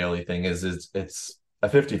Leon Bailey thing is it's a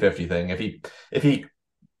 50-50 thing. If he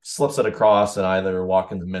slips it across and either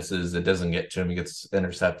Watkins misses, it doesn't get to him, he gets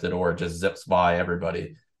intercepted, or it just zips by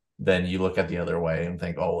everybody, then you look at the other way and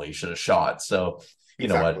think, oh, he should have shot. So, you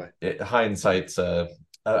know what? Hindsight's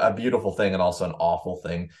a beautiful thing and also an awful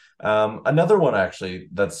thing. Another one actually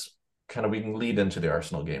that's kind of, we can lead into the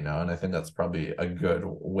Arsenal game now, and I think that's probably a good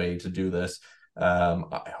way to do this.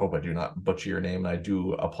 I hope I do not butcher your name, and I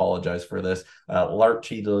do apologize for this.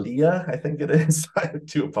 Larchilia, I think it is. I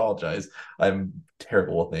do apologize. I'm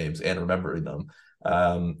terrible with names and remembering them.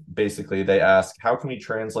 Basically, they ask, how can we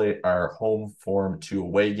translate our home form to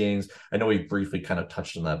away games? I know we briefly kind of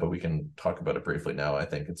touched on that, but we can talk about it briefly now. I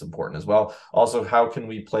think it's important as well. Also, how can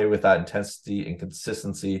we play with that intensity and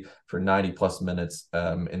consistency for 90 plus minutes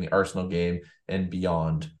in the Arsenal game and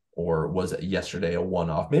beyond? Or was it yesterday a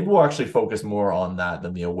one-off? Maybe we'll actually focus more on that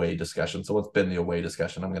than the away discussion. So what's been the away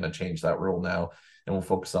discussion? I'm going to change that rule now, and we'll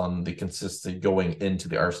focus on the consistency going into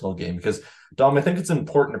the Arsenal game. Because, Dom, I think it's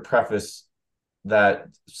important to preface that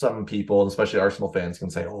some people, especially Arsenal fans, can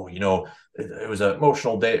say, oh, it was an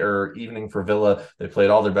emotional day or evening for Villa. They played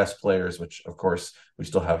all their best players, which, of course, we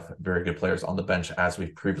still have very good players on the bench, as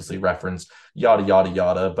we've previously referenced, yada, yada,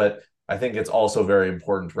 yada. But I think it's also very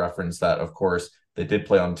important to reference that, of course, they did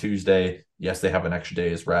play on Tuesday. Yes, they have an extra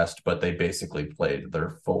day's rest, but they basically played their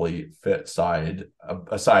fully fit side,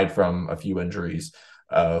 aside from a few injuries,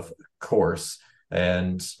 of course.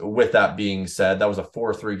 And with that being said, that was a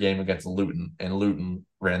 4-3 game against Luton, and Luton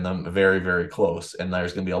ran them very, very close. And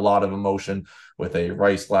there's going to be a lot of emotion with a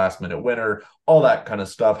Rice last-minute winner, all that kind of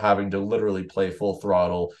stuff, having to literally play full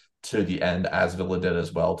throttle to the end, as Villa did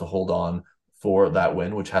as well, to hold on for that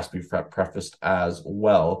win, which has to be prefaced as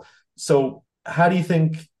well. So how do you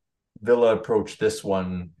think Villa approached this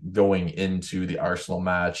one going into the Arsenal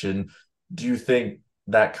match? And do you think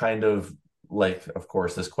that kind of, like, of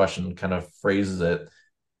course, this question kind of phrases it,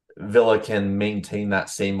 Villa can maintain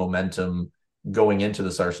that same momentum going into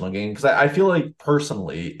this Arsenal game? Because I feel like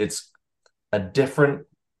personally it's a different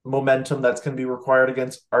momentum that's going to be required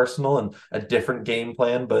against Arsenal and a different game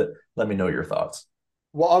plan, but let me know your thoughts.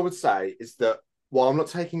 What I would say is that while I'm not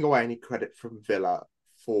taking away any credit from Villa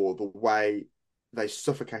for the way they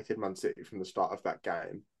suffocated Man City from the start of that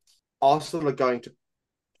game, Arsenal are going to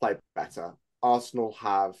play better. Arsenal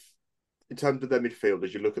have, in terms of their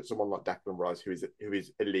midfielders, you look at someone like Declan Rice, who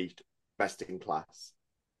is elite, best in class,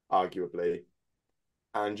 arguably,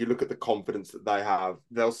 and you look at the confidence that they have.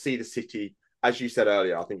 They'll see the City, as you said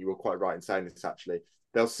earlier, I think you were quite right in saying this actually,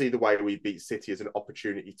 they'll see the way we beat City as an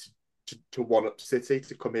opportunity to one-up City,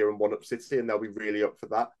 to come here and one-up City, and they'll be really up for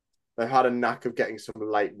that. They've had a knack of getting some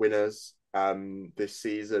late winners this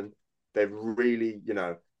season. They've really,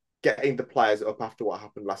 getting the players up after what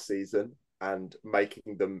happened last season and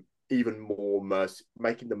making them even more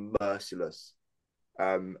merciless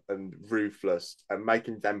and ruthless, and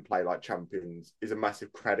making them play like champions is a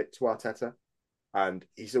massive credit to Arteta. And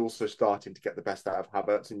he's also starting to get the best out of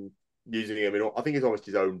Havertz and using him in, I think it's almost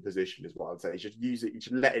his own position is what I'd say. He's just using, he's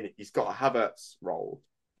just letting it. He's got a Havertz role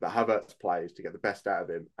that Havertz plays to get the best out of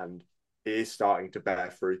him, and it is starting to bear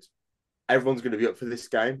fruit. Everyone's going to be up for this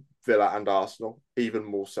game, Villa and Arsenal, even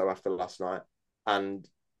more so after last night. And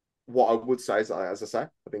what I would say is that, as I say,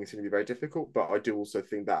 I think it's going to be very difficult, but I do also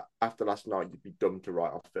think that after last night, you'd be dumb to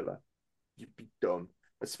write off Villa. You'd be dumb,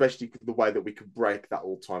 especially the way that we could break that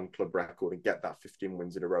all-time club record and get that 15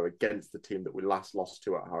 wins in a row against the team that we last lost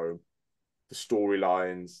to at home. The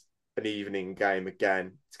storylines, an evening game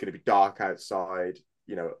again. It's going to be dark outside.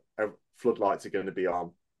 Floodlights are going to be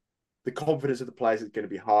on. The confidence of the players is going to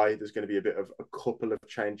be high. There's going to be a bit of a couple of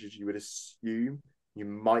changes, you would assume. You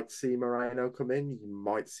might see Moreno come in. You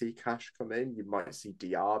might see Cash come in. You might see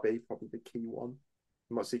Diaby, probably the key one.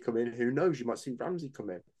 You might see come in. Who knows? You might see Ramsey come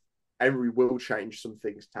in. Emery will change some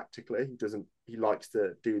things tactically. He likes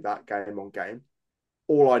to do that game on game.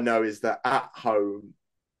 All I know is that at home,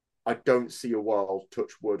 I don't see a world,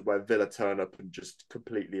 touch wood, where Villa turn up and just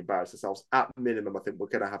completely embarrass themselves. At minimum, I think we're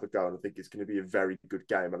going to have a go, and I think it's going to be a very good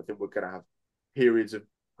game, and I think we're going to have periods of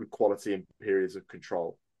good quality and periods of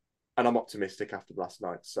control. And I'm optimistic after last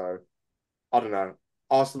night. So, I don't know.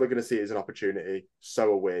 Arsenal are going to see it as an opportunity.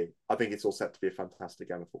 So are we. I think it's all set to be a fantastic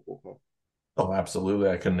game of football. Oh,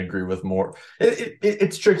 absolutely. I couldn't agree with more.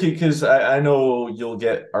 It's tricky because I know you'll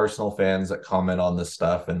get Arsenal fans that comment on this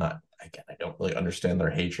stuff, and I don't really understand their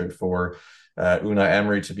hatred for Unai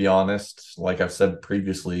Emery, to be honest. Like I've said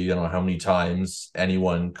previously, I don't know how many times,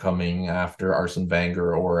 anyone coming after Arsene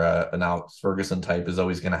Wenger or an Alex Ferguson type is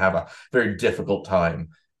always going to have a very difficult time.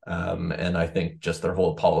 And I think just their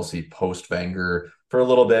whole policy post-Wenger for a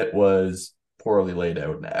little bit was poorly laid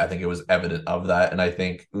out. I think it was evident of that. And I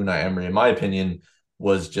think Unai Emery, in my opinion,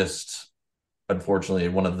 was just unfortunately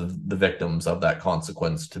one of the victims of that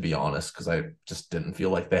consequence, to be honest, because I just didn't feel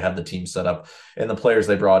like they had the team set up and the players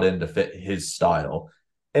they brought in to fit his style.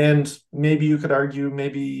 And maybe you could argue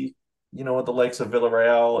maybe the likes of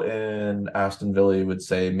Villarreal and Aston Villa would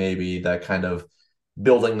say maybe that kind of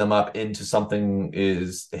building them up into something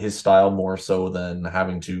is his style more so than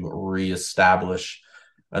having to reestablish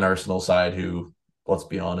an Arsenal side who, let's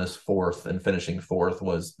be honest, fourth and finishing fourth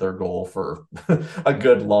was their goal for a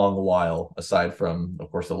good long while, aside from, of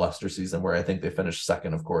course, the Leicester season where I think they finished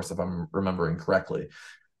second, of course, if I'm remembering correctly.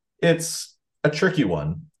 It's a tricky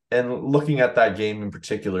one. And looking at that game in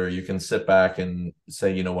particular, you can sit back and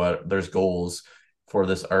say, you know what, there's goals for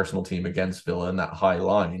this Arsenal team against Villa in that high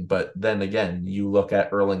line. But then again, you look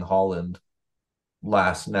at Erling Haaland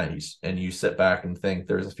last night and you sit back and think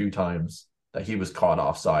there's a few times that he was caught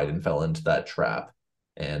offside and fell into that trap.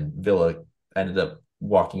 And Villa ended up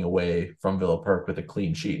walking away from Villa Park with a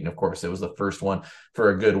clean sheet. And of course, it was the first one for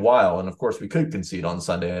a good while. And of course, we could concede on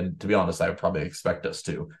Sunday. And to be honest, I would probably expect us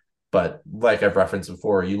to. But like I've referenced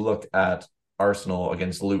before, you look at Arsenal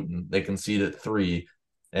against Luton, they conceded 3.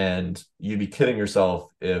 And you'd be kidding yourself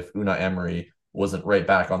if Unai Emery wasn't right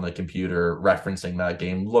back on the computer referencing that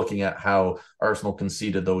game, looking at how Arsenal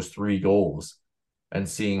conceded those 3 goals and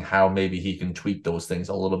seeing how maybe he can tweak those things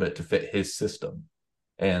a little bit to fit his system.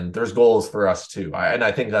 And there's goals for us too. And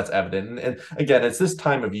I think that's evident. And again, it's this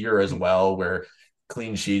time of year as well where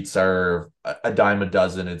clean sheets are a dime a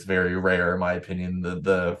dozen. It's very rare, in my opinion.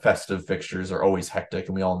 The festive fixtures are always hectic,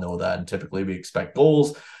 and we all know that. And typically we expect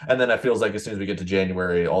goals. And then it feels like as soon as we get to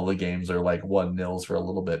January, all the games are like 1-0 for a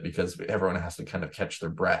little bit because everyone has to kind of catch their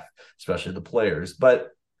breath, especially the players.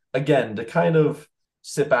 But again, to kind of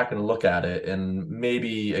sit back and look at it, and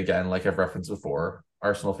maybe, again, like I've referenced before,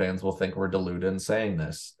 Arsenal fans will think we're deluded in saying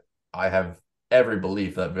this. I have every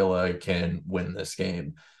belief that Villa can win this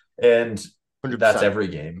game. And 100%. That's every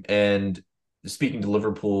game. And speaking to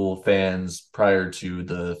Liverpool fans prior to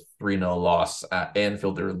the 3-0 loss at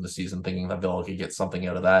Anfield during the season, thinking that Villa could get something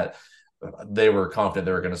out of that, they were confident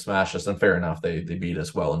they were going to smash us. And fair enough, they beat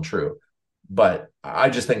us well and true. But I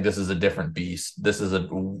just think this is a different beast. This is a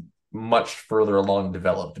much further along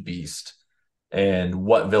developed beast. And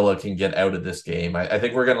what Villa can get out of this game. I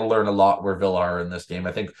think we're going to learn a lot where Villa are in this game.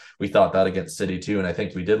 I think we thought that against City too. And I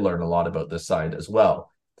think we did learn a lot about this side as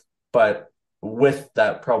well. But with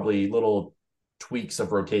that probably little tweaks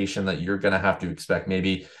of rotation that you're going to have to expect,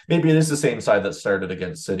 maybe it is the same side that started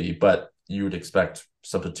against City, but you would expect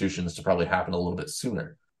substitutions to probably happen a little bit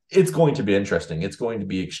sooner. It's going to be interesting. It's going to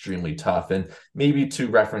be extremely tough. And maybe to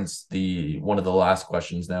reference one of the last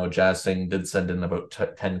questions now, Jazz Singh did send in about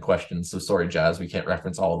 10 questions. So sorry, Jazz, we can't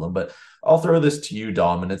reference all of them, but I'll throw this to you,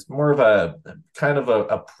 Dom. And it's more of a kind of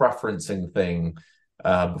a preferencing thing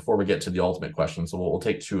before we get to the ultimate question. So we'll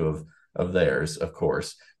take 2 of theirs, of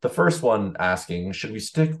course. The first one asking, should we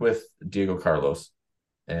stick with Diego Carlos?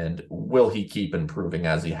 And will he keep improving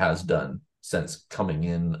as he has done since coming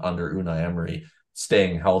in under Unai Emery,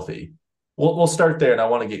 staying healthy? We'll start there, and I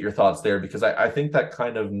want to get your thoughts there because I think that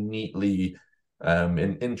kind of neatly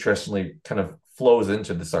and interestingly kind of flows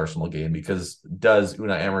into this Arsenal game, because does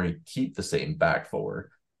Unai Emery keep the same back four?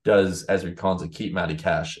 Does Ezri Konsa keep Matty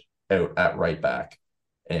Cash out at right back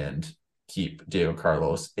and keep Diego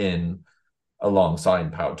Carlos in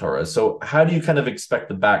alongside Pau Torres? So how do you kind of expect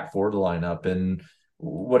the back four to line up, and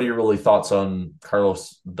what are your really thoughts on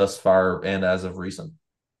Carlos thus far and as of recent?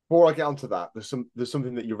 Before I get onto that, there's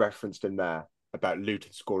something that you referenced in there about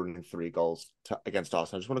Luton scoring 3 goals against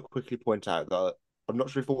Arsenal. I just want to quickly point out that I'm not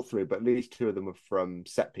sure if all 3, but at least 2 of them were from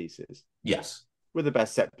set pieces. Yes, we're the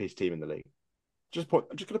best set piece team in the league. I'm just going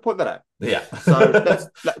to point that out. Yeah. So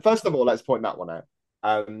first of all, let's point that one out.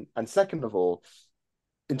 And second of all,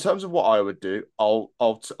 in terms of what I would do, I'll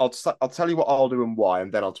tell you what I'll do and why,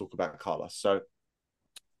 and then I'll talk about Carlos. So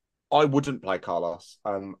I wouldn't play Carlos.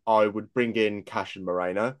 I would bring in Cash and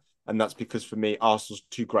Moreno, and that's because for me, Arsenal's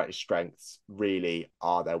 2 greatest strengths really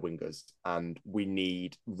are their wingers, and we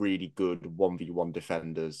need really good 1v1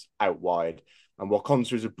 defenders out wide. And while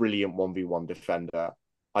Konsa is a brilliant 1v1 defender,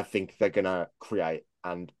 I think they're going to create,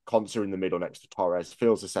 and Konsa in the middle next to Torres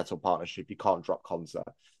feels a settled partnership. You can't drop Konsa.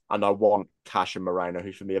 And I want Cash and Moreno,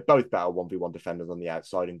 who for me are both better 1v1 defenders on the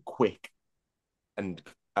outside and quick and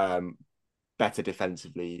better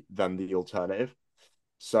defensively than the alternative.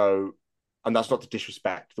 So, and that's not to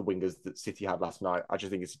disrespect the wingers that City had last night. I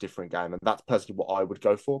just think it's a different game, and that's personally what I would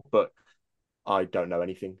go for, but I don't know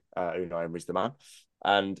anything. Unai Emery's the man.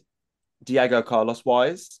 And Diego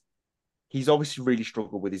Carlos-wise, he's obviously really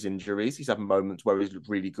struggled with his injuries. He's had moments where he's looked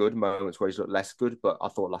really good, moments where he's looked less good, but I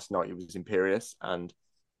thought last night he was imperious. And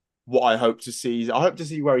what I hope to see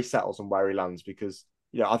where he settles and where he lands, because,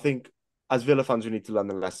 I think as Villa fans, we need to learn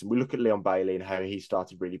the lesson. We look at Leon Bailey and how he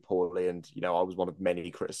started really poorly, and, I was one of many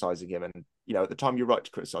criticising him. And, at the time, you're right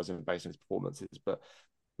to criticise him based on his performances, but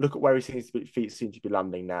look at where feet seem to be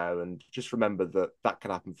landing now, and just remember that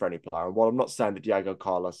can happen for any player. And while I'm not saying that Diego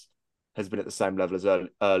Carlos has been at the same level as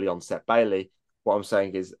early on Seth Bailey, what I'm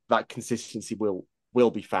saying is that consistency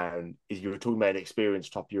will be found. Is you're talking about an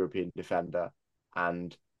experienced top European defender,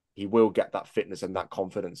 and he will get that fitness and that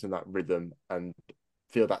confidence and that rhythm and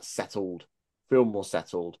feel more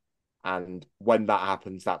settled. And when that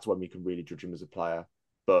happens, that's when we can really judge him as a player.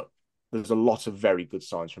 But there's a lot of very good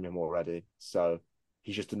signs from him already. So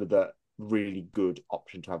he's just another really good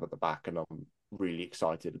option to have at the back. And I'm really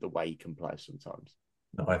excited at the way he can play sometimes.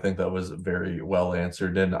 No, I think that was very well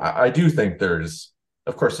answered. And I do think there's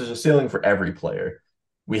a ceiling for every player.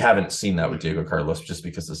 We haven't seen that with Diego Carlos just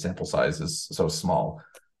because the sample size is so small.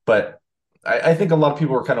 But I think a lot of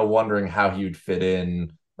people were kind of wondering how he would fit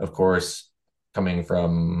in, of course, coming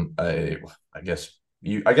from I guess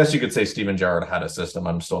you could say Steven Gerrard had a system.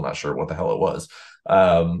 I'm still not sure what the hell it was.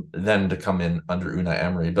 Then to come in under Unai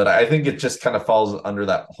Emery. But I think it just kind of falls under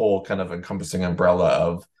that whole kind of encompassing umbrella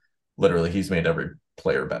of literally he's made every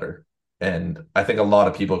player better. And I think a lot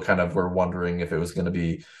of people kind of were wondering if it was going to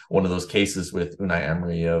be one of those cases with Unai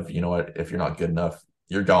Emery of, you know what, if you're not good enough,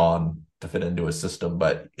 you're gone to fit into a system.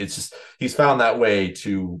 But it's just, he's found that way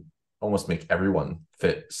to almost make everyone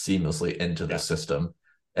fit seamlessly into the system.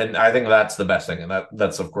 And I think that's the best thing. And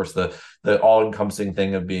that's of course the all-encompassing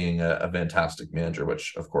thing of being a fantastic manager,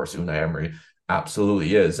 which of course Unai Emery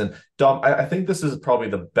absolutely is. And Dom, I think this is probably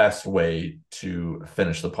the best way to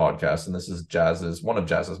finish the podcast. And this is one of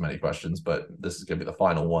Jazz's many questions, but this is going to be the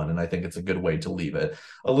final one. And I think it's a good way to leave it.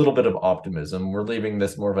 A little bit of optimism. We're leaving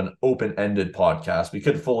this more of an open-ended podcast. We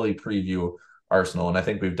could fully preview Arsenal, and I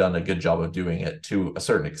think we've done a good job of doing it to a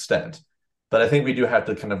certain extent. But I think we do have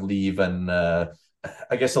to kind of leave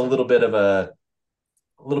I guess a little bit of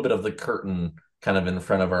the curtain kind of in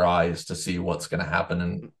front of our eyes to see what's going to happen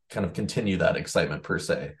and kind of continue that excitement per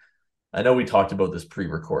se. I know we talked about this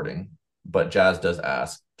pre-recording, but Jazz does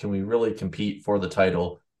ask, can we really compete for the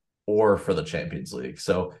title or for the Champions League?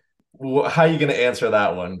 So how are you going to answer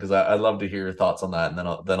that one? Because I'd love to hear your thoughts on that. And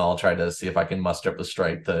then I'll try to see if I can muster up the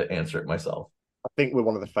strength to answer it myself. I think we're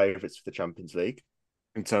one of the favourites for the Champions League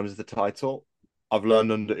in terms of the title. I've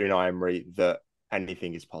learned under Unai Emery that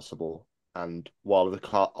anything is possible. And while the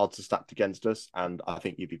odds are stacked against us, and I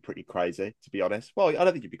think you'd be pretty crazy, to be honest. Well, I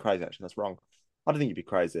don't think you'd be crazy, actually. That's wrong. I don't think you'd be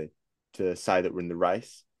crazy to say that we're in the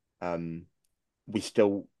race. There's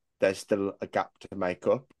still a gap to make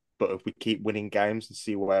up. But if we keep winning games and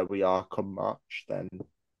see where we are come March, then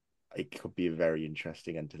it could be a very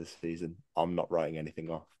interesting end to the season. I'm not writing anything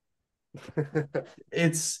off.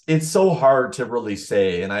 It's so hard to really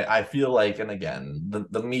say. And I feel like, and again,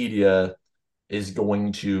 the media is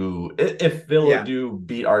going to, if Villa do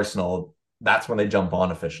beat Arsenal, that's when they jump on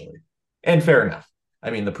officially. And fair enough. I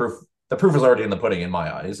mean, the proof is already in the pudding in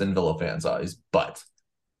my eyes and Villa fans' eyes, but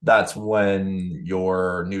that's when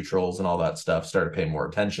your neutrals and all that stuff start to pay more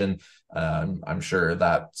attention. I'm sure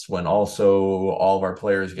that's when also all of our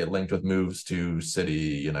players get linked with moves to City,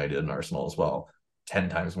 United, and Arsenal as well, 10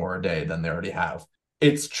 times more a day than they already have.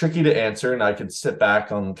 It's tricky to answer, and I could sit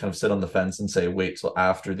on the fence and say, wait till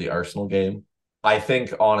after the Arsenal game. I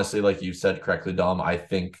think, honestly, like you said correctly, Dom, I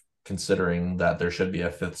think considering that there should be a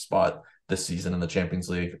fifth spot this season in the Champions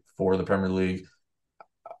League for the Premier League,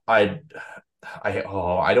 I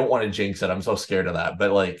don't want to jinx it. I'm so scared of that.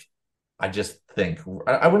 But like, I just think,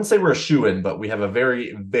 I wouldn't say we're a shoo-in, but we have a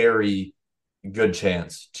very, very good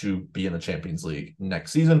chance to be in the Champions League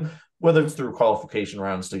next season, whether it's through qualification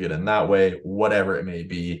rounds to get in that way, whatever it may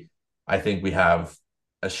be. I think we have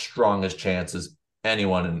as strong as chance as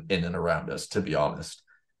anyone in and around us, to be honest.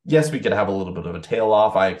 Yes, we could have a little bit of a tail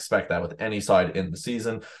off. I expect that with any side in the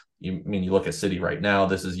season. You look at City right now,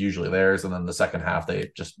 this is usually theirs, and then the second half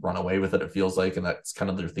they just run away with it, it feels like, and that's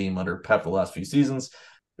kind of their theme under Pep the last few seasons.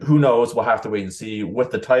 Who knows? We'll have to wait and see.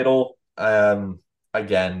 With the title,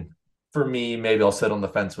 again, for me, maybe I'll sit on the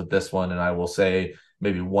fence with this one, and I will say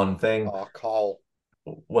maybe one thing. Oh, Carl.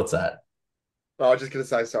 What's that? No, I was just going to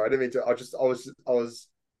say, sorry, I didn't mean to. I was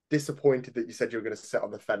disappointed that you said you were going to sit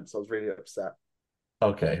on the fence. I was really upset.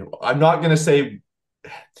 Okay, I'm not going to say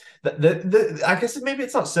I guess maybe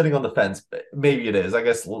it's not sitting on the fence, but maybe it is. I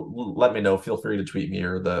guess let me know. Feel free to tweet me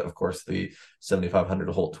or of course, the 7500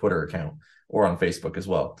 Holt Twitter account or on Facebook as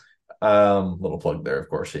well. Little plug there, of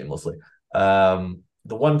course, shamelessly. The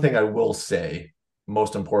one thing I will say,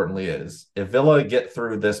 most importantly, is if Villa get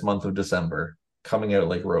through this month of December coming out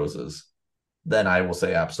like roses, then I will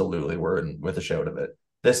say absolutely we're in with a shout of it.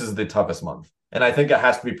 This is the toughest month. And I think it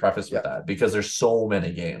has to be prefaced with that because there's so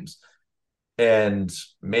many games. And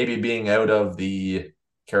maybe being out of the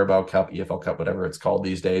Carabao Cup, EFL Cup, whatever it's called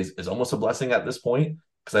these days, is almost a blessing at this point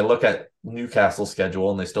because I look at Newcastle's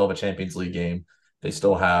schedule and they still have a Champions League game. They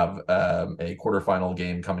still have a quarterfinal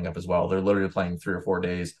game coming up as well. They're literally playing 3 or 4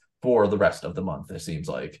 days for the rest of the month, it seems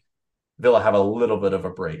like. Villa have a little bit of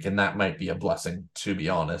a break, and that might be a blessing, to be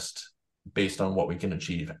honest, based on what we can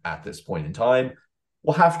achieve at this point in time.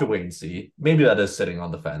 We'll have to wait and see. Maybe that is sitting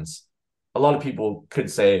on the fence. A lot of people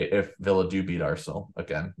could say if Villa do beat Arsenal,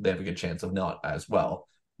 again, they have a good chance of not as well,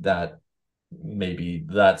 that maybe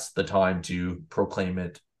that's the time to proclaim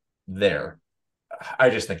it there.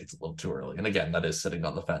 I just think it's a little too early. And again, that is sitting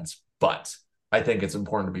on the fence. But I think it's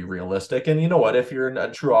important to be realistic. And you know what? If you're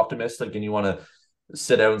a true optimist, like, and you want to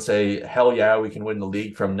sit out and say, hell yeah, we can win the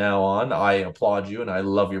league from now on, I applaud you and I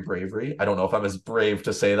love your bravery. I don't know if I'm as brave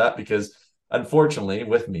to say that because unfortunately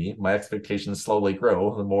with me, my expectations slowly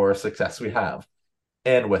grow the more success we have.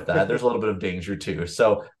 And with that, there's a little bit of danger too.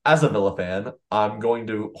 So as a Villa fan, I'm going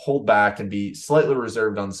to hold back and be slightly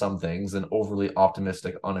reserved on some things and overly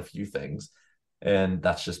optimistic on a few things. And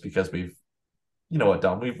that's just because we've, you know what,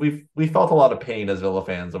 Dom, we've felt a lot of pain as Villa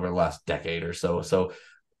fans over the last decade or so. So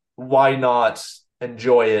why not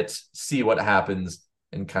enjoy it, see what happens,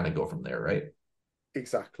 and kind of go from there, right?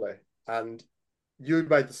 Exactly. And you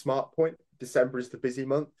made the smart point. December is the busy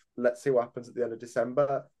month. Let's see what happens at the end of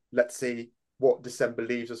December. Let's see what December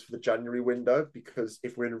leaves us for the January window, because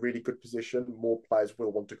if we're in a really good position, more players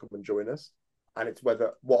will want to come and join us. And it's what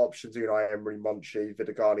options Unai, Emery, Monchi,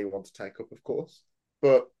 Vidigani want to take up, of course.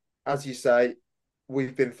 But as you say,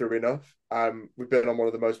 we've been through enough. We've been on one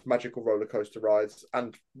of the most magical roller coaster rides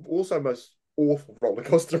and also most awful roller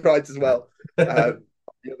coaster rides as well. At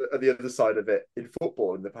the other side of it in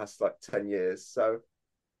football in the past 10 years. So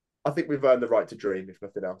I think we've earned the right to dream, if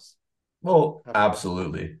nothing else. Well,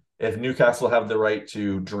 absolutely. If Newcastle have the right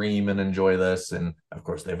to dream and enjoy this, and of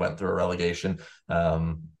course they went through a relegation,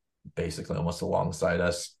 basically almost alongside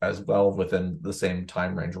us as well, within the same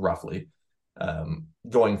time range roughly,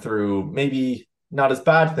 going through maybe not as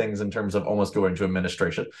bad things in terms of almost going to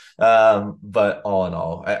administration, but all in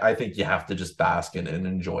all, I think you have to just bask and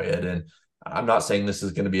enjoy it. And I'm not saying this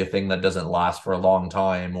is going to be a thing that doesn't last for a long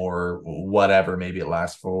time or whatever. Maybe it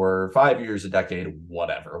lasts for 5 years, a decade,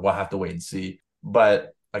 whatever. We'll have to wait and see.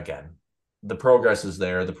 But again, the progress is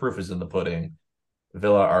there. The proof is in the pudding.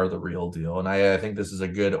 Villa are the real deal. And I think this is a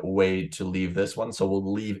good way to leave this one. So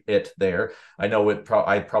we'll leave it there. I know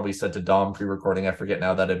I probably said to Dom pre-recording, I forget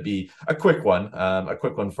now, that it'd be a quick one. A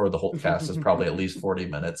quick one for the Holtcast is probably at least 40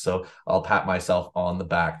 minutes. So I'll pat myself on the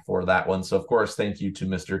back for that one. So of course, thank you to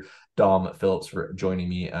Mr. Dom Phillips for joining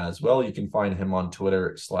me as well. You can find him on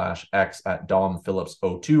Twitter/X at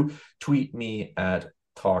DomPhillips02. Tweet me at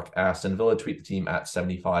Talk Aston Villa. Tweet the team at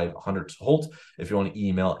 7500 Holt. If you want to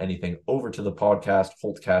email anything over to the podcast,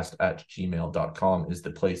 holtcast@gmail.com is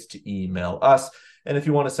the place to email us. And if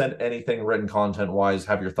you want to send anything written content wise,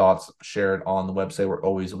 have your thoughts shared on the website, we're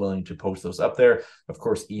always willing to post those up there. Of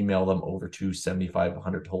course, email them over to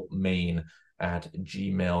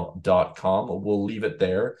 7500holtmain@gmail.com. We'll leave it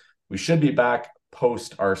there. We should be back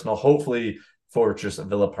post Arsenal. Hopefully Fortress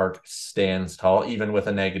Villa Park stands tall, even with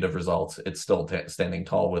a negative result. It's still standing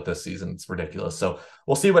tall with this season. It's ridiculous. So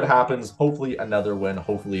we'll see what happens. Hopefully another win.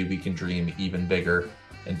 Hopefully we can dream even bigger.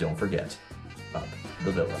 And don't forget, up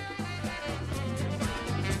the Villa.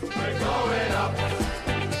 We're going up.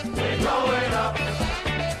 We're going up.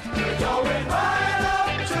 We're going right up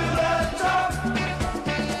to the top.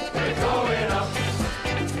 We're going up.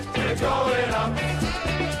 We're going up.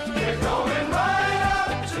 We're going right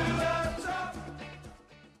up to the top.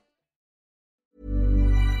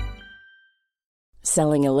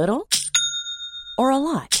 Selling a little or a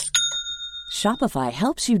lot? Shopify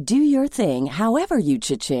helps you do your thing however you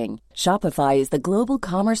cha-ching. Shopify is the global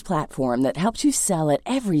commerce platform that helps you sell at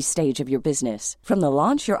every stage of your business. From the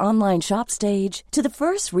launch your online shop stage to the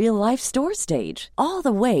first real-life store stage, all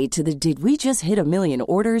the way to the did we just hit a million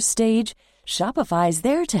orders stage. Shopify is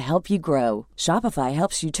there to help you grow. Shopify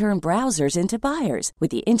helps you turn browsers into buyers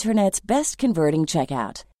with the internet's best converting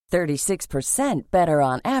checkout. 36% better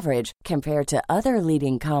on average compared to other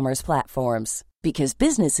leading commerce platforms. Because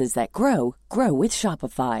businesses that grow, grow with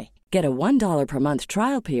Shopify. Get a $1 per month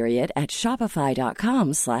trial period at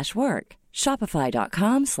shopify.com/work.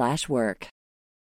 Shopify.com/work.